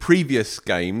the previous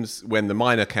games when the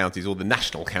minor counties, or the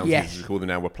national counties, as we call them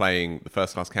now, were playing the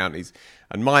first-class counties.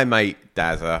 And my mate,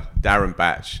 Darren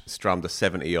Batch, strummed a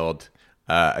 70-odd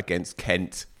against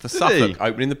Kent for Suffolk,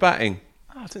 opening the batting.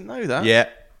 Oh, I didn't know that. Yeah,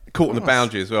 caught on the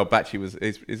boundary as well. Batchy was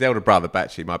his elder brother.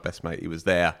 Batchy, my best mate, he was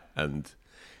there, and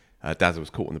Dazza was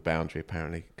caught on the boundary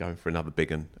apparently, going for another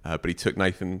big one. But he took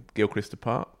Nathan Gilchrist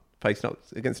apart, facing up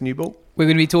against a new ball. We're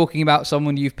going to be talking about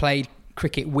someone you've played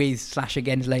cricket with /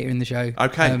 against later in the show.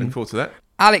 Okay, looking forward to that.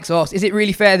 Alex asks, is it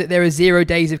really fair that there are 0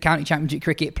 days of county championship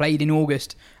cricket played in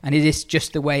August, and is this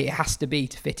just the way it has to be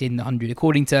to fit in the 100?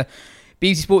 According to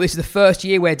BBC Sport, this is the first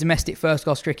year where domestic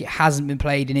first-class cricket hasn't been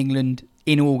played in England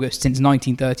in August since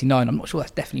 1939. I'm not sure that's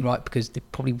definitely right because they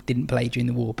probably didn't play during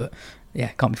the war, but yeah,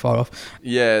 can't be far off.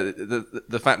 Yeah,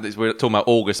 the fact that we're talking about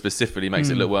August specifically makes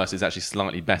it look worse. It's actually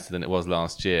slightly better than it was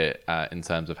last year in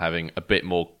terms of having a bit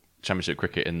more championship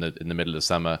cricket in the middle of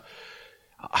summer.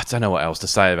 I don't know what else to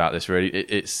say about this, really.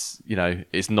 It's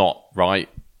not right.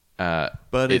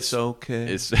 But it's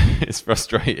okay. It's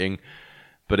frustrating.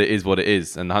 But it is what it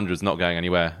is, and the 100's not going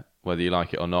anywhere, whether you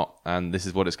like it or not. And this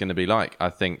is what it's going to be like. I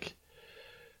think.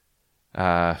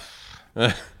 You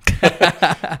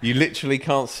literally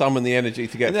can't summon the energy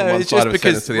to get from one side of a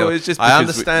sentence to the other. I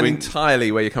understand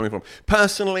entirely where you're coming from.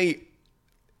 Personally,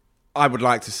 I would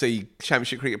like to see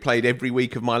championship cricket played every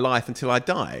week of my life until I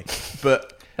die.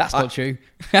 But that's not true.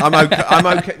 I'm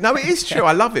okay. No, it is true.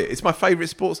 I love it. It's my favourite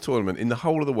sports tournament in the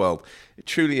whole of the world. It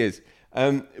truly is.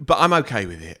 But I'm okay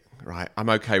with it. Right, I'm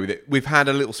okay with it. We've had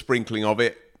a little sprinkling of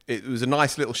it. It was a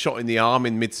nice little shot in the arm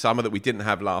in midsummer that we didn't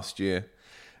have last year.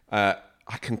 I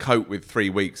can cope with 3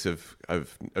 weeks of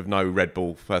no red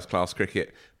ball first class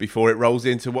cricket before it rolls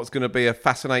into what's going to be a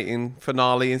fascinating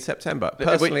finale in September.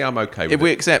 Personally, I'm okay with it. If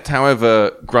we accept,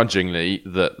 however, grudgingly,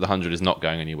 that the 100 is not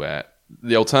going anywhere,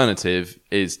 the alternative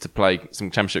is to play some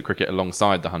championship cricket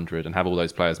alongside the 100 and have all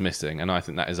those players missing. And I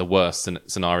think that is a worse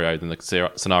scenario than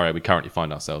the scenario we currently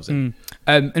find ourselves in.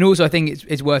 And also, I think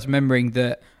it's worth remembering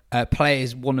that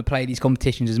players want to play these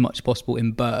competitions as much as possible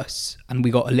in bursts. And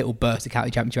we got a little burst of county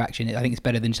championship action. I think it's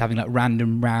better than just having like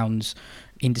random rounds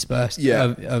interspersed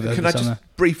over Can the I summer.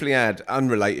 just briefly add,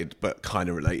 unrelated, but kind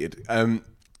of related.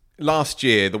 Last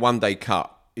year, the One Day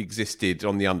Cup existed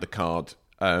on the undercard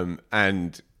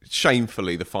and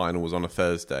shamefully, the final was on a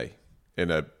Thursday in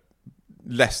a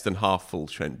less than half full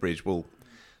Trent Bridge. We'll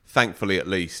thankfully at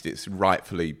least, it's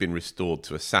rightfully been restored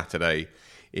to a Saturday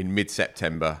in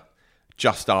mid-September,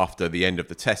 just after the end of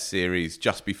the Test series,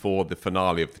 just before the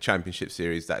finale of the Championship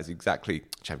series. That is exactly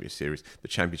the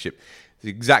Championship is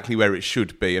exactly where it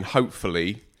should be, and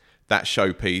hopefully that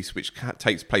showpiece, which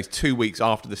takes place 2 weeks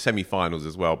after the semi-finals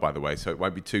as well, by the way, so it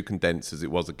won't be too condensed as it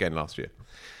was again last year.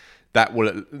 That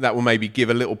will maybe give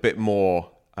a little bit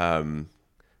more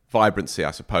vibrancy,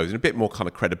 I suppose, and a bit more kind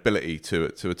of credibility to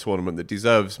a tournament that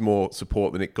deserves more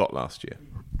support than it got last year.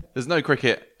 There's no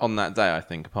cricket on that day, I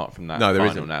think, apart from that. No, there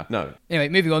final isn't. Now. No. Anyway,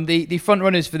 moving on. The front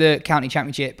runners for the county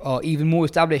championship are even more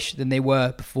established than they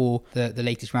were before the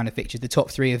latest round of fixtures. The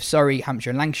top three of Surrey,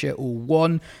 Hampshire and Lancashire all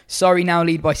won. Surrey now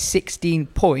lead by 16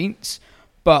 points,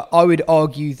 but I would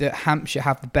argue that Hampshire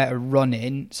have the better run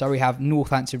in. Surrey have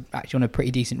Northants actually on a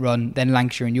pretty decent run, then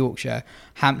Lancashire and Yorkshire.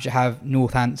 Hampshire have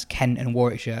Northants, Kent and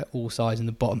Warwickshire, all sides in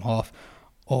the bottom half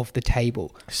of the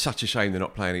table. Such a shame they're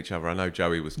not playing each other. I know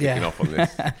Joey was kicking off on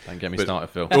this. Don't get me started,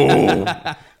 Phil.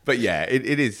 But yeah,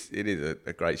 it is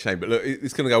a great shame. But look,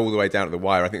 it's going to go all the way down to the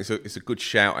wire. I think it's a good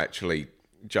shout, actually.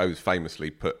 Joe's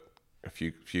famously put a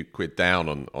few quid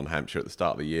down on Hampshire at the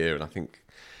start of the year, and I think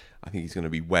he's going to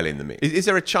be well in the mix. Is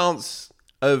there a chance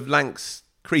of Lancs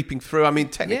creeping through? I mean,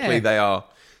 technically they are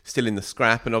still in the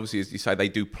scrap, and obviously, as you say, they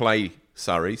do play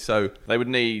Surrey, so they would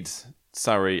need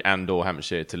Surrey and or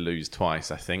Hampshire to lose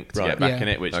twice, I think, to get back in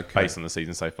it, which based on the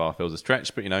season so far feels a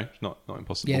stretch, but not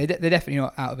impossible. Yeah, they're definitely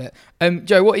not out of it.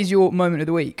 Joe, what is your moment of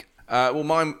the week? Well,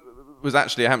 mine was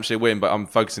actually a Hampshire win, but I'm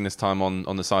focusing this time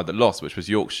on the side that lost, which was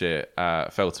Yorkshire.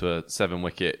 Fell to a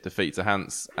 7-wicket defeat to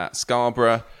Hants at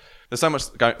Scarborough. There's so much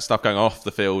stuff going off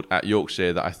the field at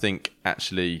Yorkshire that I think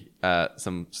actually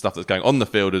some stuff that's going on the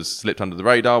field has slipped under the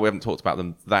radar. We haven't talked about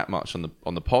them that much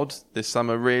on the pod this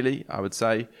summer, really, I would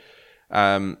say.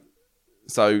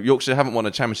 So Yorkshire haven't won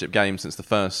a championship game since the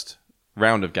first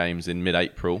round of games in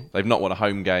mid-April. They've not won a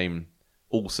home game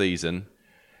all season.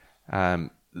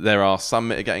 There are some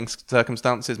mitigating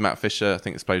circumstances. Matt Fisher, I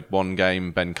think, has played one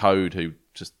game. Ben Code, who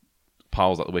just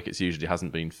piles up the wickets, usually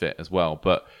hasn't been fit as well.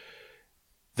 But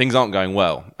things aren't going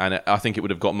well. And I think it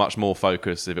would have got much more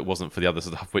focus if it wasn't for the other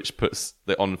stuff, which puts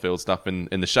the on-field stuff in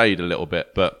the shade a little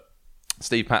bit. But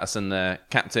Steve Patterson, their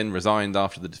captain, resigned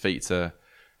after the defeat to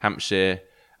Hampshire,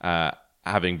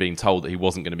 having been told that he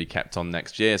wasn't going to be kept on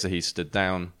next year, so he stood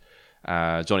down.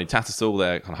 Johnny Tattersall,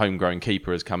 their kind of homegrown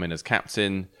keeper, has come in as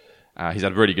captain. He's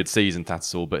had a really good season,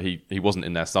 Tattersall, but he wasn't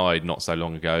in their side not so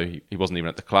long ago. He wasn't even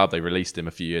at the club. They released him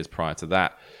a few years prior to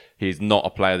that. He's not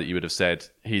a player that you would have said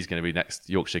he's going to be next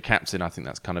Yorkshire captain. I think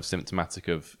that's kind of symptomatic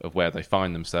of where they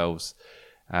find themselves.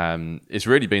 It's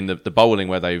really been the bowling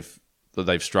where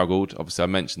they've struggled. Obviously, I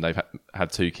mentioned they've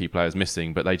had two key players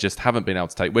missing, but they just haven't been able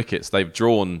to take wickets. They've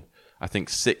drawn, I think,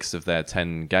 6 of their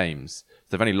 10 games.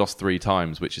 They've only lost 3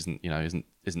 times, which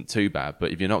isn't too bad.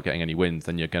 But if you're not getting any wins,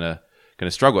 then you're gonna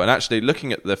struggle. And actually,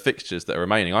 looking at the fixtures that are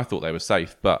remaining, I thought they were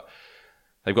safe, but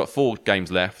they've got 4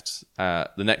 games left. The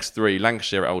next 3: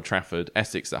 Lancashire at Old Trafford,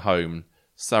 Essex at home,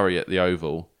 Surrey at the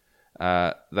Oval.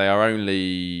 They are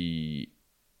only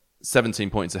 17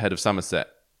 points ahead of Somerset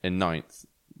in 9th.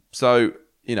 So,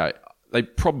 they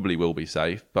probably will be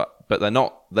safe, but they're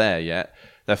not there yet.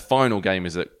 Their final game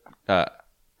is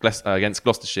against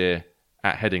Gloucestershire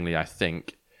at Headingley, I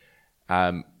think,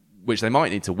 which they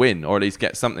might need to win, or at least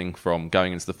get something from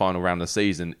going into the final round of the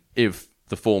season if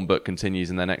the form book continues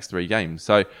in their next 3 games.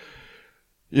 So,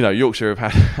 Yorkshire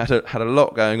have had a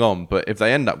lot going on, but if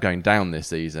they end up going down this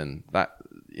season, that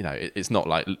it's not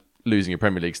like losing your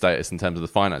Premier League status in terms of the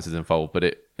finances involved,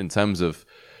 but in terms of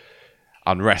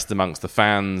unrest amongst the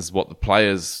fans, what the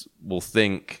players will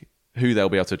think, who they'll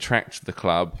be able to attract to the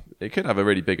club, it could have a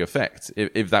really big effect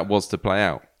if that was to play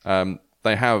out.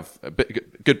 They have a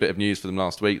good bit of news for them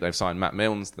last week. They've signed Matt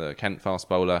Milnes, the Kent fast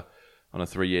bowler, on a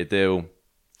 3-year deal.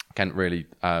 Kent really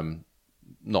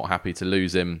not happy to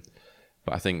lose him,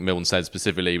 but I think Milnes said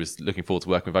specifically he was looking forward to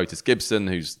working with Otis Gibson,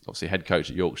 who's obviously head coach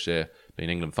at Yorkshire, been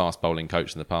England fast bowling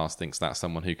coach in the past, thinks that's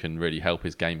someone who can really help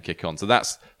his game kick on. So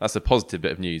that's a positive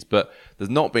bit of news. But there's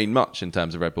not been much in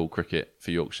terms of red ball cricket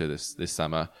for Yorkshire this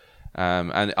summer.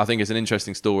 And I think it's an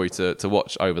interesting story to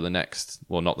watch over the next,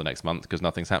 well, not the next month because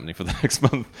nothing's happening for the next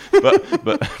month,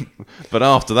 but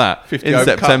after that, 50 in over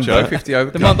September, Cup, Joe, 50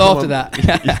 over The Cup, month after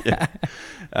that.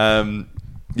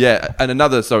 And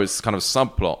another, so it's kind of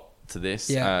subplot to this.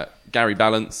 Yeah. Gary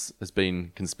Balance has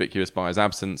been conspicuous by his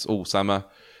absence all summer.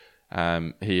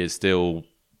 He is still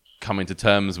coming to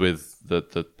terms with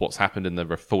the what's happened in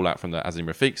the fallout from the Azim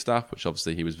Rafiq stuff, which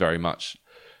obviously he was very much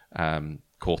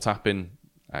caught up in.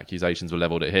 Accusations were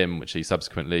levelled at him, which he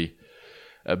subsequently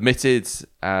admitted.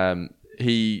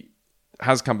 He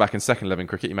has come back in second 11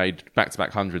 cricket. He made back-to-back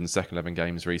 100 in second 11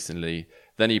 games recently.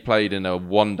 Then he played in a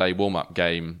one-day warm-up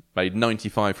game, made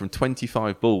 95 from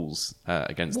 25 balls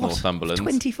against Northumberland.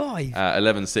 25?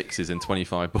 11 sixes in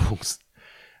 25 balls.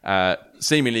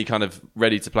 Seemingly kind of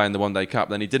ready to play in the one-day cup.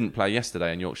 Then he didn't play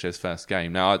yesterday in Yorkshire's first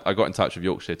game. Now, I got in touch with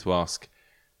Yorkshire to ask,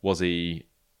 was he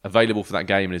available for that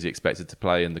game and is he expected to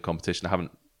play in the competition? I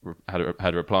haven't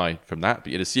had a reply from that,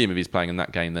 but you'd assume if he's playing in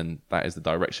that game, then that is the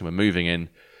direction we're moving in.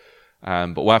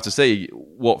 But we'll have to see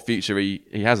what future he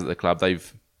has at the club.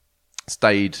 They've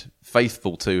stayed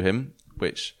faithful to him,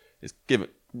 which is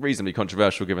reasonably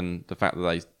controversial given the fact that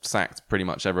they sacked pretty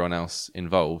much everyone else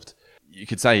involved. You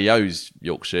could say he owes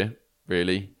Yorkshire,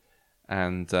 really,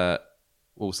 and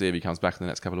we'll see if he comes back in the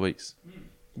next couple of weeks.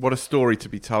 What a story to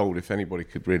be told if anybody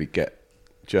could really get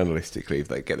journalistically, if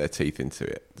they get their teeth into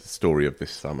it, the story of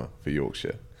this summer for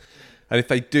Yorkshire. And if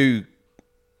they do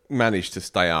manage to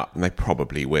stay up, and they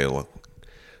probably will,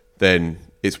 then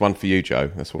it's one for you, Joe.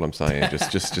 That's all I'm saying.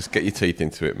 Just get your teeth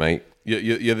into it, mate.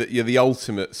 You're the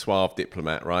ultimate suave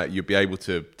diplomat, right? You'll be able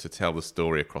to tell the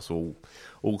story across all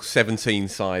 17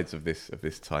 sides of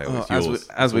this tale.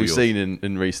 As we've seen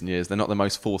in recent years, they're not the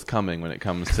most forthcoming when it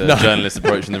comes to journalists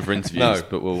approaching them for interviews.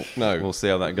 But we'll see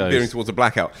how that goes. Veering towards a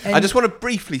blackout. I just want to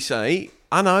briefly say,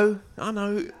 I know,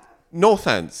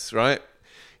 Northants, right?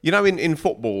 You know, in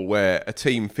football where a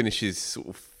team finishes sort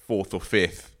of fourth or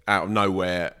fifth out of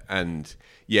nowhere, and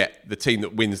yet the team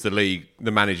that wins the league,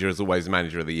 the manager is always the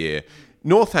manager of the year.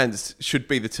 Northants should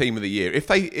be the team of the year. If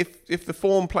the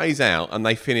form plays out and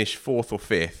they finish fourth or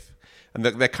fifth, and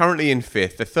they're currently in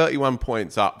fifth, they're 31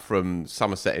 points up from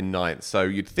Somerset in ninth, so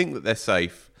you'd think that they're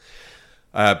safe,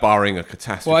 barring a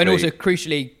catastrophe. Well, and also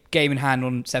crucially, game in hand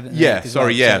on 7th.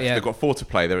 They've got 4 to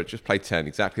play. They've just played 10,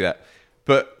 exactly that.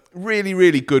 But really,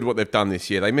 really good what they've done this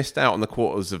year. They missed out on the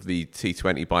quarters of the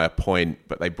T20 by a point,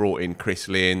 but they brought in Chris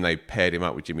Lynn, they paired him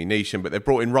up with Jimmy Neesham, but they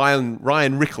brought in Ryan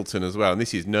Rickleton as well, and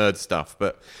this is nerd stuff,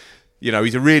 but you know,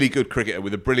 he's a really good cricketer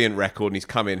with a brilliant record, and he's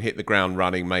come in, hit the ground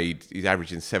running, he's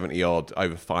averaging 70 odd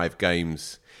over 5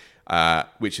 games,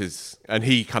 and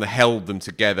he kind of held them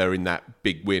together in that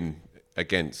big win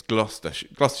against Gloucestershire.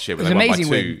 It was an amazing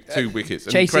win. Two wickets.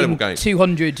 Chasing incredible game.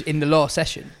 200 in the last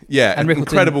session. Yeah, and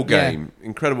incredible game.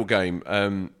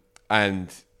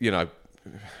 And, you know,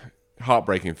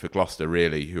 heartbreaking for Gloucester,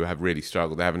 really, who have really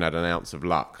struggled. They haven't had an ounce of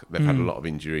luck. They've had a lot of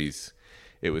injuries.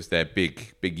 It was their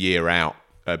big year out,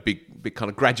 a big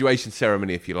kind of graduation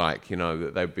ceremony, if you like. You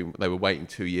know, that they were waiting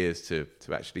 2 years to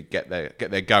actually get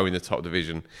their go in the top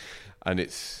division. And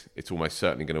it's almost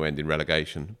certainly going to end in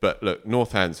relegation. But look,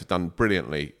 Northants have done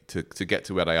brilliantly to get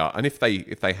to where they are. And if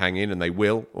they hang in, and they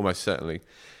will, almost certainly,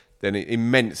 then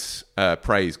immense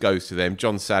praise goes to them.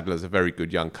 John Sadler's a very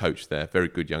good young coach there, very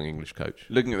good young English coach.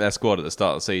 Looking at their squad at the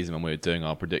start of the season when we were doing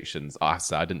our predictions, I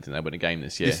didn't think they'd win a game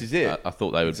this year. This is it. I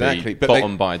thought they would be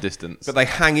bottom by a distance. But they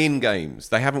hang in games.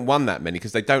 They haven't won that many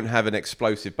because they don't have an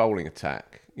explosive bowling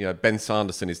attack. You know, Ben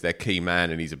Sanderson is their key man,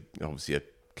 and he's obviously a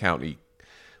county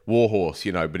warhorse,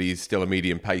 you know, but he's still a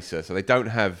medium pacer. So they don't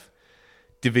have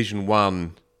Division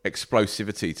 1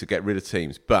 explosivity to get rid of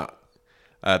teams, but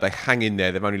they hang in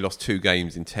there. They've only lost 2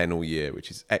 games in 10 all year,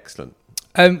 which is excellent.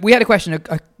 We had a question.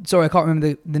 Sorry, I can't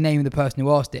remember the name of the person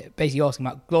who asked it. Basically asking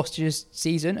about Gloucester's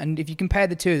season, and if you compare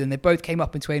the two of them, they both came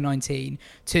up in 2019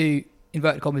 to,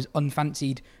 inverted commas,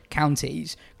 unfancied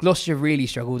counties. Gloucester really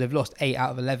struggled. They've lost 8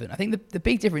 out of 11. I think the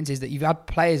big difference is that you've had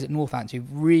players at Northants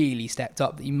who've really stepped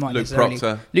up that you might Luke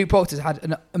Proctor. Luke Proctor's had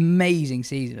an amazing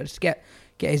season. Just get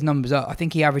his numbers up. I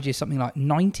think he averages something like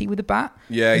 90 with the bat.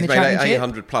 Yeah, he's made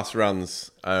 800 plus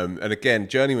runs. And again,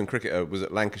 journeyman cricketer, was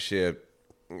at Lancashire,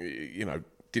 you know,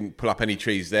 didn't pull up any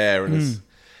trees there, and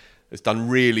has done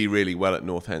really, really well at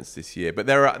Northants this year. But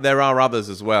there are others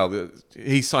as well.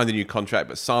 He signed a new contract,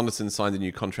 but Sanderson signed a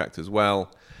new contract as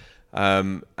well.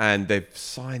 And they've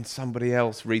signed somebody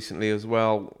else recently as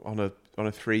well on a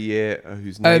 3-year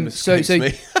whose name escapes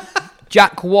me.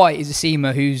 Jack White is a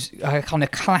seamer who's a kind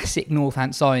of classic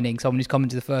Northants signing, someone who's come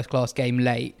into the first class game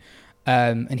late,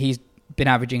 and he's been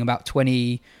averaging about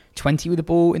 20 with the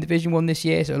ball in Division 1 this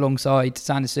year, so alongside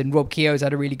Sanderson. Rob Keogh's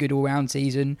had a really good all-round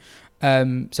season.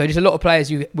 So there's a lot of players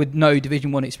who, with no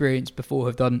Division 1 experience before,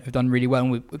 have done really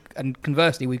well. And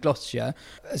conversely, with Gloucestershire,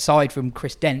 aside from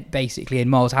Chris Dent, basically,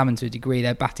 and Miles Hammond to a degree,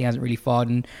 their batting hasn't really fired,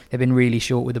 and they've been really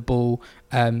short with the ball.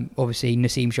 Obviously,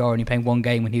 Naseem Shah only playing 1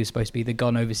 game when he was supposed to be the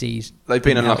gun overseas. They've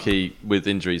been unlucky with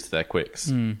injuries to their quicks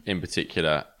in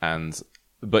particular.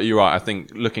 But you're right, I think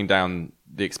looking down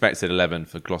the expected 11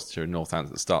 for Gloucestershire and Northants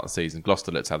at the start of the season,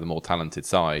 Gloucester looked to have the more talented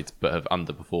side, but have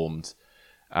underperformed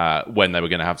when they were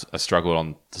going to have a struggle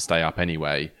on to stay up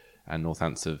anyway. and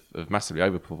Northants have massively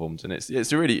overperformed. And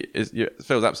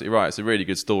Phil's absolutely right. It's a really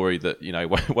good story that, you know,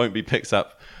 won't be picked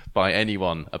up by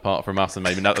anyone apart from us and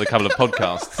maybe a couple of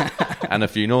podcasts and a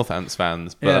few Northants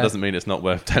fans, but that doesn't mean it's not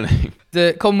worth telling.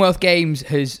 The Commonwealth Games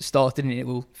has started and it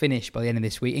will finish by the end of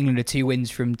this week. England are 2 wins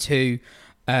from 2.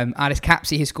 Alice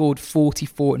Capsey has scored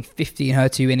 44 and 50 in her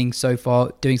 2 innings so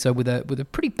far, doing so with a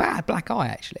pretty bad black eye,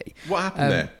 actually. What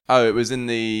happened there? Oh, it was in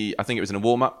a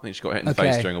warm-up. I think she got hit in the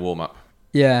face during a warm-up.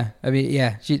 Yeah, I mean,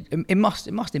 yeah, it must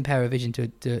impair her vision to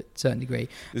a certain degree.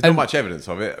 There's not much evidence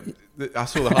of it. I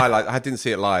saw the highlight. I didn't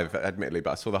see it live, admittedly,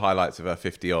 but I saw the highlights of her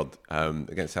 50-odd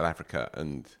against South Africa,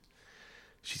 and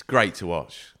she's great to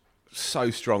watch. So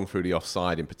strong through the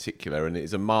offside in particular, and it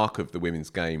is a mark of the women's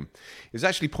game. It was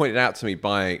actually pointed out to me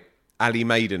by Ali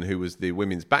Maiden, who was the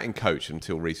women's batting coach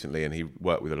until recently, and he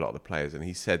worked with a lot of the players, and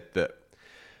he said that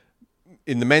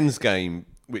in the men's game,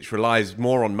 which relies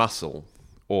more on muscle,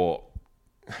 or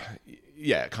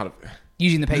kind of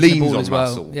using the pace of the ball as well,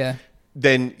 muscle,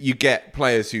 then you get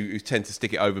players who tend to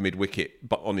stick it over mid-wicket,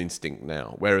 but on instinct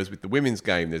now. Whereas with the women's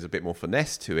game, there's a bit more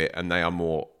finesse to it, and they are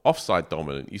more offside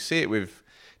dominant. You see it with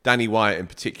Danny Wyatt in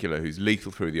particular, who's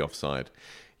lethal through the offside.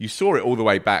 You saw it all the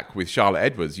way back with Charlotte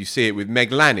Edwards. You see it with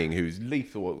Meg Lanning, who's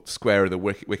lethal square of the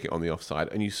wicket on the offside.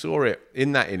 And you saw it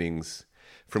in that innings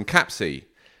from Capsey.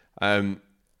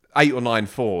 8 or 9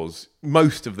 fours,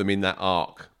 most of them in that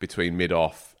arc between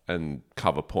mid-off and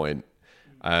cover point.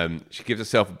 She gives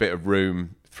herself a bit of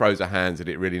room, throws her hands at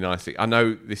it really nicely. I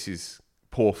know this is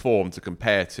poor form to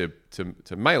compare to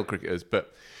male cricketers,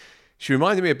 but she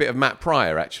reminded me a bit of Matt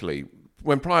Pryor, actually.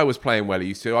 When Pryor was playing well, he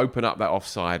used to open up that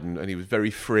offside and he was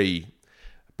very free,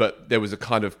 but there was a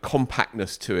kind of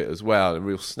compactness to it as well, a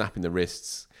real snap in the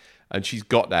wrists. And she's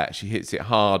got that. She hits it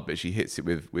hard, but she hits it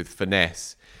with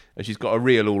finesse. And she's got a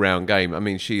real all-round game. I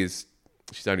mean, she's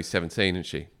only 17, isn't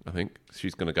she? I think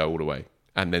she's going to go all the way,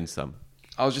 and then some.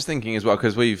 I was just thinking as well,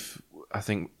 because I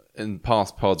think in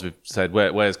past pods we've said,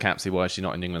 where's Capsey? Why is she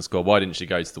not in England's squad? Why didn't she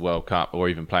go to the World Cup or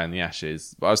even play in the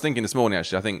Ashes? But I was thinking this morning,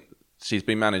 actually, I think she's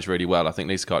been managed really well. I think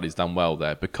Lisa Carty's done well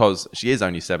there because she is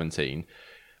only 17.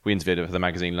 We interviewed her for the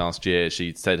magazine last year.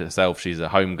 She said herself she's a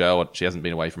home girl. She hasn't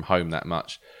been away from home that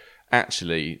much.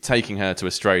 Actually, taking her to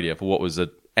Australia for what was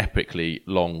an epically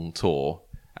long tour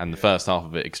and the first half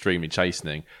of it extremely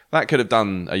chastening, that could have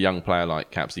done a young player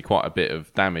like Capsey quite a bit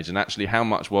of damage. And actually, how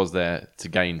much was there to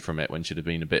gain from it when she'd have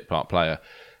been a bit part player?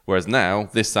 Whereas now,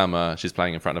 this summer, she's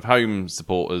playing in front of home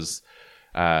supporters.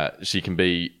 She can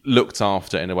be looked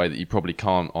after in a way that you probably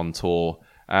can't on tour.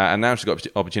 And now she's got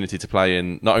the opportunity to play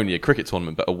in not only a cricket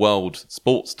tournament, but a world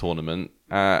sports tournament,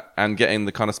 and getting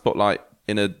the kind of spotlight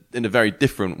in a very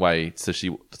different way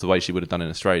to the way she would have done in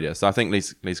Australia. So I think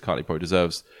Lisa Carty probably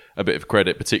deserves a bit of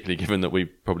credit, particularly given that we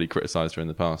probably criticised her in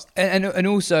the past. And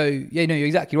also, you're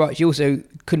exactly right. She also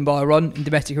couldn't buy a run in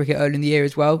domestic cricket early in the year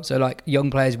as well. So like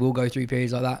young players will go through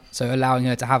periods like that. So allowing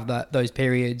her to have those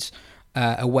periods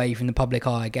away from the public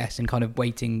eye, I guess, and kind of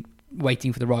waiting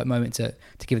for the right moment to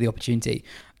give her the opportunity.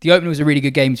 The opener was a really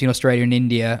good game between Australia and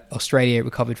India. Australia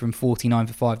recovered from 49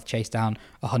 for 5 to chase down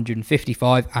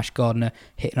 155. Ash Gardner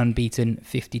hit an unbeaten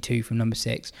 52 from number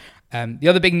 6. The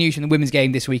other big news from the women's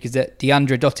game this week is that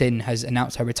Deandra Dottin has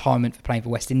announced her retirement for playing for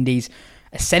West Indies,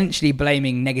 essentially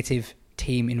blaming negative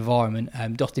team environment.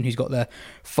 Dottin, who's got the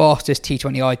fastest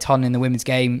T20I ton in the women's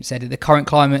game, said that the current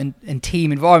climate and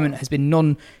team environment has been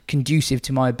non-conducive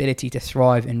to my ability to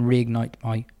thrive and reignite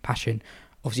my passion.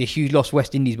 Obviously a huge loss for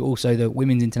West Indies, but also the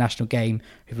women's international game,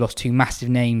 who've lost 2 massive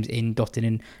names in Dottin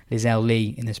and Lizelle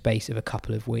Lee in the space of a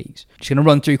couple of weeks. Just going to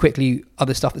run through quickly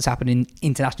other stuff that's happened in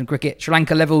international cricket. Sri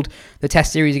Lanka levelled the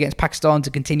test series against Pakistan to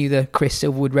continue the Chris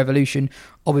Silverwood revolution.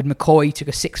 Ovid McCoy took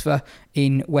a 6-fer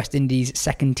in West Indies'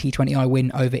 second T20I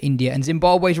win over India. And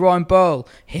Zimbabwe's Ryan Burl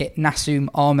hit Nasum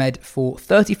Ahmed for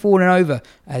 34 and over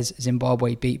as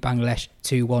Zimbabwe beat Bangladesh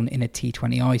 2-1 in a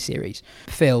T20I series.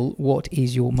 Phil, what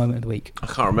is your moment of the week? I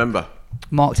can't remember.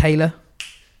 Mark Taylor?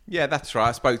 Yeah, that's right.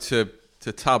 I spoke to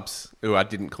Tubbs, who I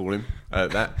didn't call him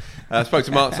that. I spoke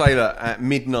to Mark Taylor at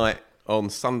midnight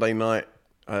on Sunday night.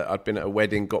 I'd been at a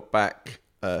wedding, got back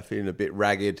feeling a bit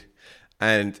ragged,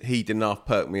 and he didn't half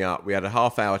perk me up. We had a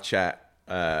half-hour chat.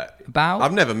 About?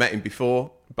 I've never met him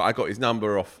before, but I got his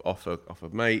number off a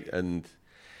mate and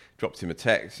dropped him a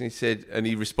text. And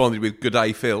he responded with "Good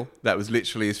day, Phil." That was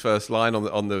literally his first line on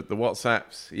the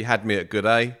WhatsApps. He had me at "Good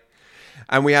day."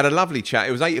 And we had a lovely chat.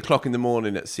 It was 8 o'clock in the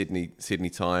morning at Sydney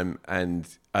time, and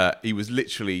he was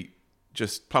literally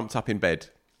just plumped up in bed.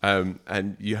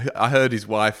 I heard his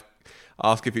wife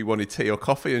ask if he wanted tea or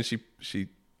coffee, and she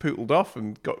pootled off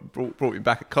and brought him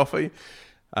back a coffee.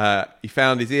 He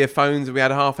found his earphones and we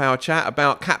had a half-hour chat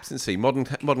about captaincy,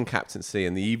 modern captaincy,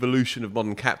 and the evolution of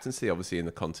modern captaincy, obviously in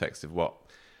the context of what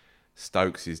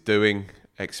Stokes is doing,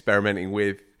 experimenting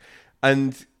with.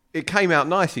 And it came out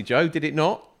nicely, Joe, did it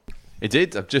not? It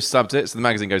did. I've just subbed it, so the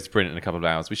magazine goes to print in a couple of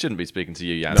hours. We shouldn't be speaking to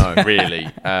you, Jan. No, really.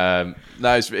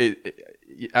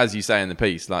 As you say in the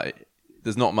piece, like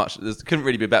there's not much. There couldn't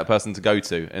really be a better person to go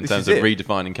to in terms of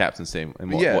redefining captaincy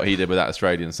and what he did with that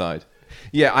Australian side.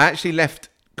 Yeah, I actually left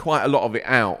quite a lot of it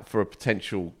out for a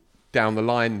potential down the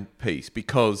line piece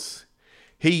because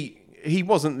he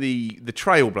wasn't the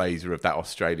trailblazer of that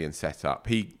Australian setup.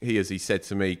 He, as he said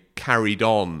to me, carried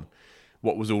on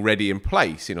what was already in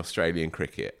place in Australian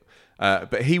cricket.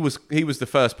 But he was the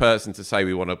first person to say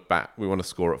we want to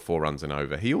score at 4 runs and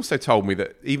over. He also told me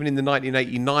that even in the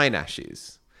 1989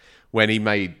 Ashes, when he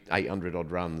made 800 odd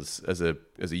runs as a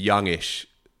youngish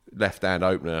left-hand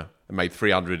opener and made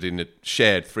 300 in a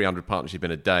shared 300 partnership in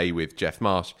a day with Jeff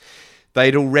Marsh,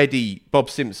 Bob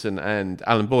Simpson and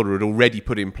Alan Border had already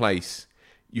put in place,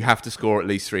 you have to score at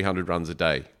least 300 runs a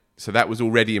day. So that was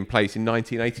already in place in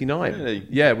 1989. Really?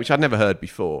 Yeah, which I'd never heard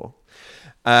before.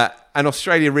 And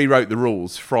Australia rewrote the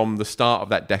rules from the start of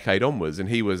that decade onwards, and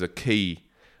he was a key.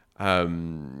 He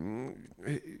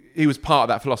was part of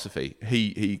that philosophy.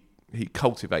 He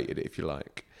cultivated it, if you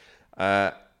like.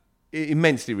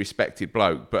 Immensely respected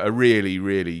bloke, but a really,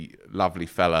 really lovely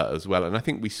fella as well. And I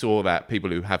think we saw that, people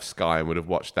who have Sky and would have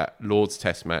watched that Lord's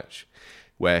Test match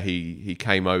where he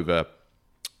came over,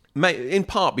 in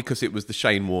part because it was the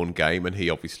Shane Warne game, and he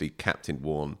obviously captained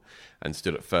Warne and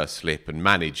stood at first slip and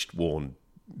managed Warne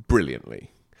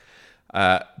brilliantly.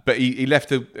 But he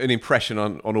left an impression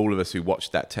on all of us who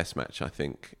watched that Test match, I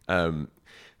think.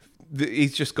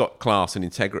 He's just got class and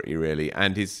integrity, really,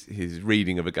 and his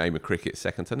reading of a game of cricket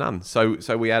second to none. So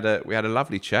we had a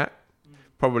lovely chat,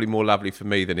 probably more lovely for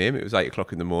me than him. It was 8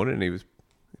 o'clock in the morning, and he was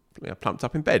plumped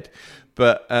up in bed.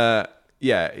 But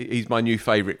he's my new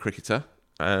favourite cricketer.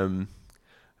 And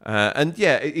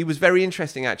it was very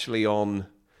interesting actually on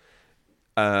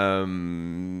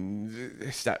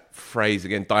it's that phrase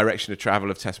again, direction of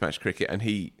travel of Test match cricket. And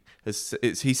he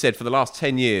said for the last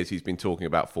 10 years he's been talking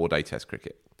about 4-day Test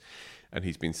cricket. And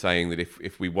he's been saying that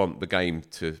if we want the game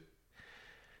to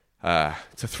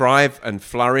thrive and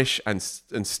flourish and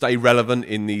stay relevant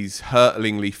in these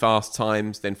hurtlingly fast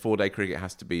times, then 4-day cricket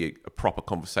has to be a proper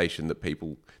conversation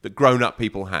that grown-up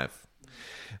people have.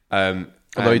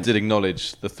 Although he did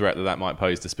acknowledge the threat that might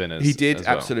pose to spinners. He did, as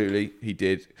well. absolutely, he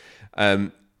did.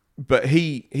 But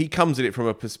he comes at it from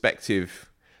a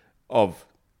perspective of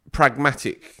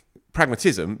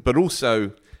pragmatism, but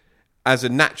also as a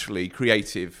naturally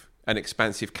creative and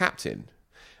expansive captain.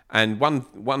 And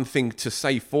one thing to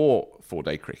say for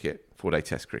 4-day cricket, 4-day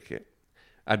Test cricket,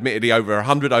 admittedly over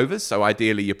 100 overs, so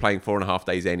ideally you're playing 4.5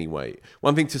 days anyway.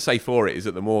 One thing to say for it is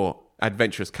that the more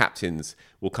adventurous captains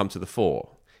will come to the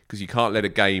fore, because you can't let a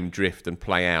game drift and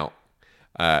play out.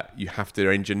 You have to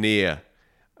engineer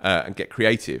and get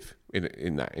creative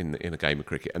in a game of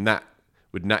cricket, and that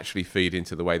would naturally feed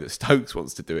into the way that Stokes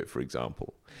wants to do it, for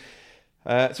example.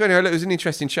 So anyway, look, it was an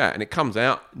interesting chat, and it comes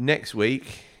out next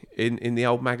week in the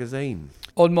old magazine.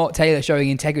 On Mark Taylor showing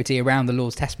integrity around the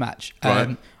Lord's Test match.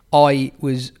 Right. I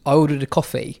ordered a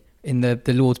coffee in the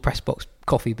Lord's press box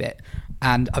coffee bit,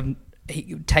 and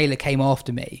Taylor came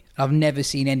after me. I've never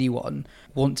seen anyone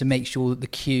want to make sure that the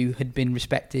queue had been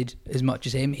respected as much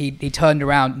as him. He turned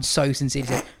around and so sincerely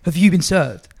said, "Have you been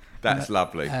served?" That's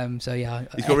lovely. So yeah,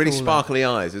 he's got really sparkly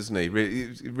eyes, isn't he?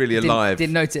 Really alive.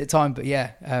 Didn't notice at the time, but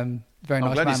yeah, very nice.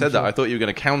 I'm glad man, you said that. sure. I thought you were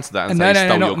going to counter that and say he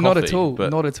stole your coffee. Not at all. But...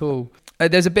 Not at all.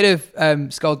 There's a bit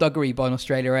of skullduggery by an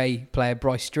Australia A player,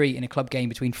 Bryce Street, in a club game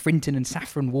between Frinton and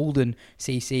Saffron Walden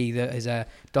CC that has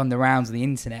done the rounds on the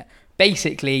internet.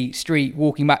 Basically, Street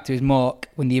walking back to his mark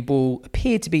when the ball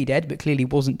appeared to be dead, but clearly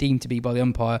wasn't deemed to be by the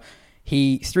umpire.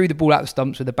 He threw the ball out the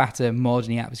stumps with the batter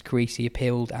marginally out of his crease. He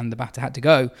appealed and the batter had to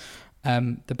go.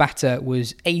 The batter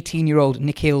was 18-year-old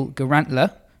Nikhil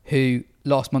Garantla, who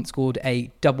last month scored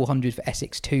a double 100 for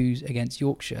Essex 2s against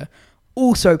Yorkshire.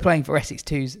 Also playing for Essex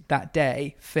 2s that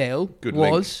day, Phil,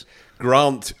 was...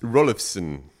 Grant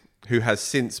Rolifson, who has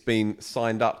since been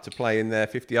signed up to play in their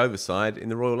 50-over side in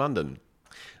the Royal London.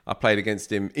 I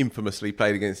infamously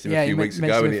played against him a few weeks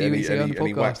ago, and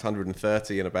he waxed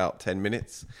 130 in about 10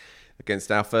 minutes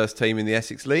against our first team in the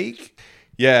Essex League.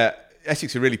 Yeah,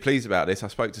 Essex are really pleased about this. I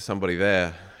spoke to somebody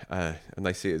there, and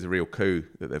they see it as a real coup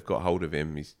that they've got hold of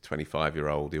him. He's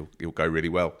 25-year-old. He'll go really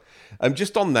well.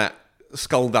 Just on that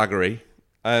skullduggery,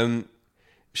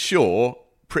 sure,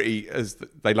 pretty, as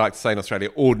they like to say in Australia,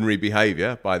 ordinary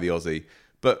behaviour by the Aussie.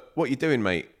 But what you doing,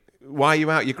 mate? Why are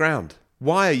you out your ground?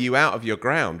 Why are you out of your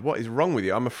ground? What is wrong with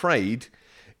you? I'm afraid.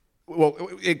 Well,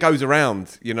 it goes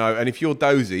around, you know. And if you're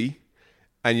dozy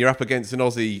and you're up against an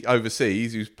Aussie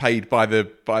overseas who's paid by the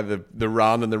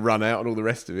run and the run out and all the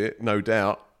rest of it, no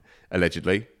doubt,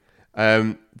 allegedly,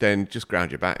 then just ground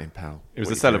your bat in, pal. It was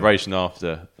the celebration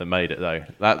after that made it, though.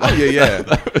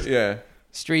 Yeah.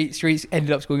 Streets ended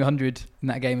up scoring 100 in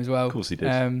that game as well. Of course he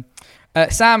did.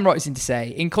 Sam writes in to say,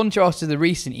 in contrast to the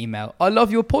recent email, I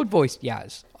love your pod voice,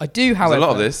 Yaz. I do, however... There's a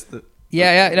lot of this.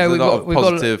 We've got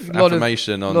positive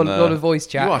affirmation on... A lot of voice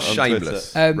chat. You are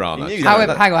shameless, Rana.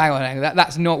 However, hang on.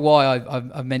 That's not why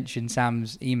I've mentioned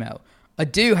Sam's email. I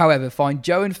do, however, find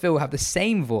Joe and Phil have the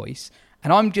same voice,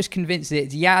 and I'm just convinced that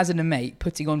it's Yaz and a mate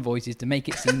putting on voices to make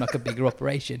it seem like a bigger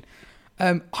operation.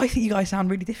 I think you guys sound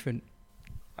really different.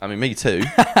 I mean, me too.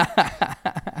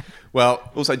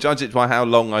 Well, also judge it by how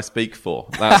long I speak for.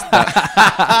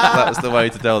 That's the way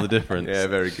to tell the difference. Yeah,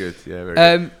 very good. Yeah, very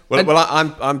good.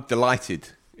 I'm delighted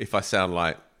if I sound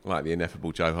like the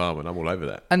ineffable Joe Harmon. I'm all over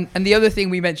that. And the other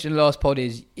thing we mentioned in the last pod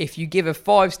is if you give a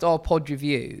 5-star pod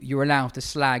review, you're allowed to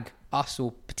slag us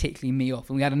or particularly me off.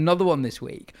 And we had another one this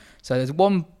week. So there's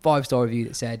one 5-star review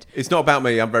that said... It's not about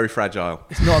me. I'm very fragile.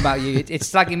 It's not about you.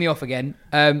 It's slagging me off again.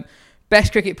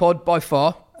 Best cricket pod by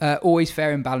far. Always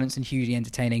fair and balanced and hugely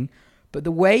entertaining. But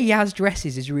the way Yaz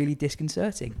dresses is really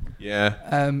disconcerting.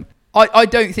 Yeah. I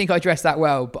don't think I dress that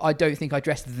well, but I don't think I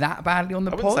dressed that badly on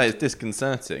the pod. I wouldn't say it's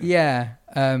disconcerting. Yeah.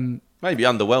 Maybe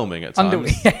underwhelming at times.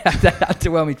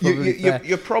 Underwhelming probably.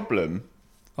 Your problem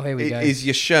here we go. Is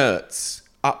your shirts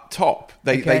up top.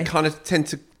 They kind of tend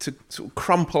to sort of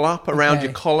crumple up around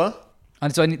your collar.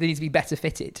 And so they need to be better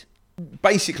fitted.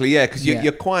 Basically, yeah, because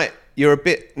you're a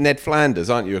bit Ned Flanders,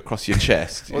 aren't you, across your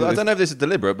chest? Well, I don't know if this is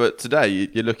deliberate, but today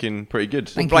you're looking pretty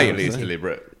good. Blatantly it's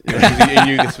deliberate. You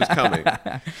knew this was coming.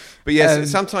 But yes,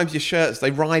 sometimes your shirts,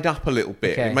 they ride up a little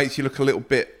bit. It makes you look a little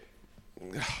bit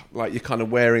like you're kind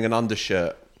of wearing an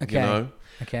undershirt, you know?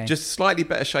 Okay. Just slightly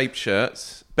better shaped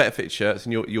shirts, better fit shirts,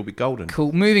 and you'll be golden.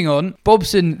 Cool. Moving on.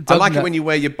 Bobson. I like it when you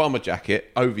wear your bomber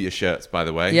jacket over your shirts, by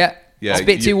the way. Yeah. It's a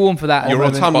bit too warm for that. You're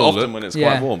autumnal. Often when it's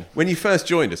quite warm. When you first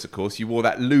joined us, of course, you wore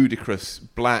that ludicrous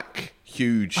black,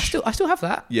 huge... I still have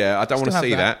that. Yeah, I don't want to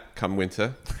see that come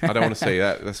winter. I don't want to see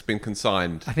that. That's been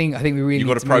consigned. I think we really You've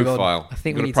got a profile. I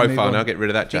think you've we got a need profile to move on. now. Get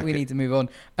rid of that jacket. I think we need to move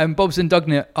on. Bobson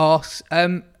Dugner asks,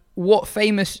 what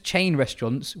famous chain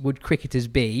restaurants would cricketers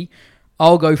be?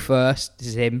 I'll go first. This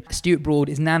is him. Stuart Broad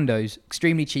is Nando's.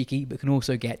 Extremely cheeky, but can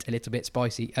also get a little bit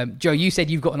spicy. Joe, you said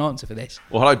you've got an answer for this.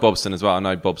 Well, hello, Bobson, as well. I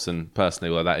know Bobson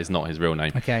personally, well, that is not his real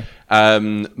name. Okay.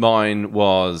 Mine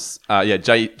was,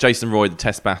 Jason Roy, the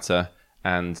test batter,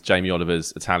 and Jamie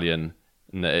Oliver's Italian.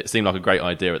 And it seemed like a great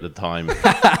idea at the time, but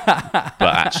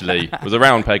actually was a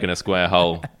round peg in a square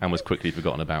hole and was quickly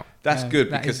forgotten about. That's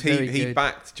good that because he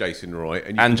backed Jason Roy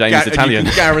and Jamie's Italian. And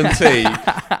you can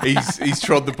guarantee he's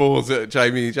trod the balls at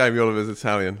Jamie Oliver's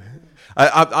Italian.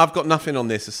 I've got nothing on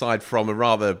this aside from a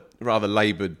rather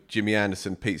laboured Jimmy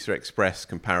Anderson Pizza Express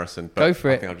comparison. But go for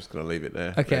it. I think I'm just going to leave it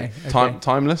there. Okay.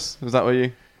 Timeless? Was that what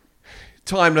you...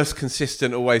 Timeless,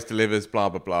 consistent, always delivers, blah,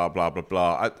 blah, blah, blah, blah,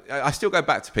 blah. I still go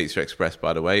back to Pizza Express,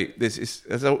 by the way. This is,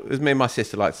 as me and my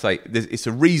sister like to say, it's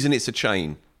a reason it's a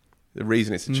chain. The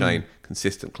reason it's a chain,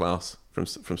 consistent class from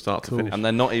start to finish. And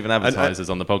they're not even advertisers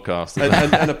on the podcast.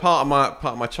 And a part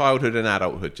of my childhood and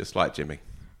adulthood, just like Jimmy.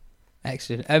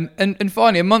 Excellent. And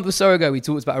finally, a month or so ago, we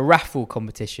talked about a raffle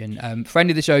competition. Friend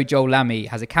of the show, Joel Lammy,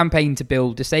 has a campaign to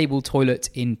build disabled toilets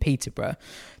in Peterborough.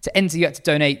 To enter, you had to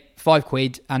donate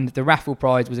 £5, and the raffle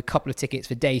prize was a couple of tickets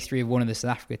for day 3 of one of the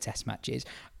South Africa Test matches.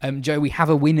 Joe, we have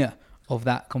a winner of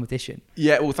that competition.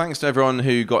 Yeah, well, thanks to everyone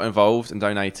who got involved and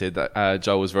donated.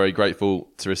 Joel was very grateful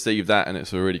to receive that, and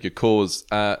it's a really good cause.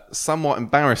 Somewhat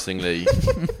embarrassingly,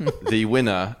 the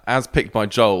winner, as picked by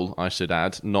Joel, I should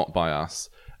add, not by us,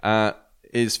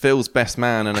 is Phil's best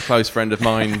man and a close friend of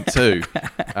mine too,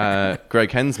 Greg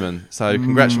Hensman. So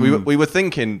congratulations. We were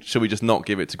thinking, should we just not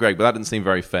give it to Greg? But that didn't seem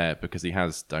very fair because he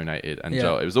has donated. And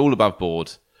Joel, it was all above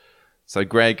board. So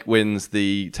Greg wins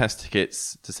the test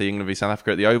tickets to see England v South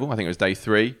Africa at the Oval. I think it was day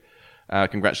 3.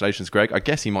 Congratulations, Greg. I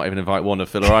guess he might even invite one of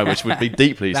Phil or I, which would be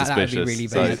deeply suspicious. That would be really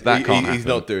so bad. that can't happen. He's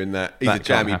not doing that. He's a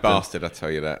jammy bastard, I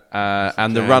tell you that.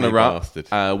 And the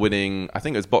runner-up, winning, I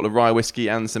think it was a bottle of rye whiskey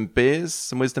and some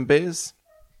wisdom beers,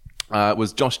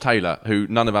 was Josh Taylor, who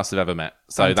none of us have ever met.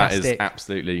 So Fantastic. That is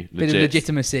absolutely legit. Bit of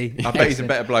legitimacy. I bet he's a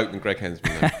better bloke than Greg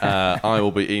Hensman. I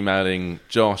will be emailing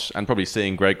Josh and probably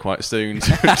seeing Greg quite soon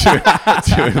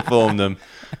to inform them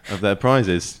of their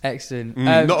prizes. Excellent.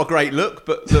 Not a great look,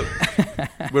 but look,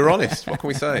 we're honest. What can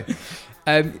we say?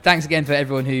 Thanks again for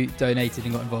everyone who donated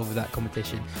and got involved with that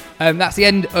competition. That's the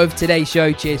end of today's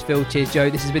show. Cheers, Phil. Cheers, Joe.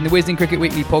 This has been the Wisden Cricket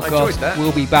Weekly podcast.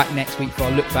 We'll be back next week for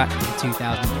our look back to the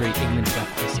 2003 England South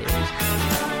Africa series.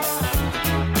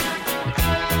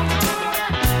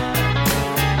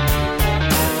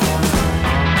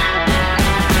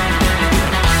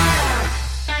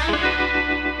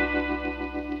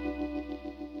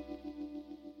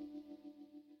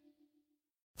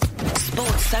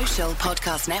 Sports Social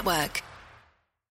Podcast Network.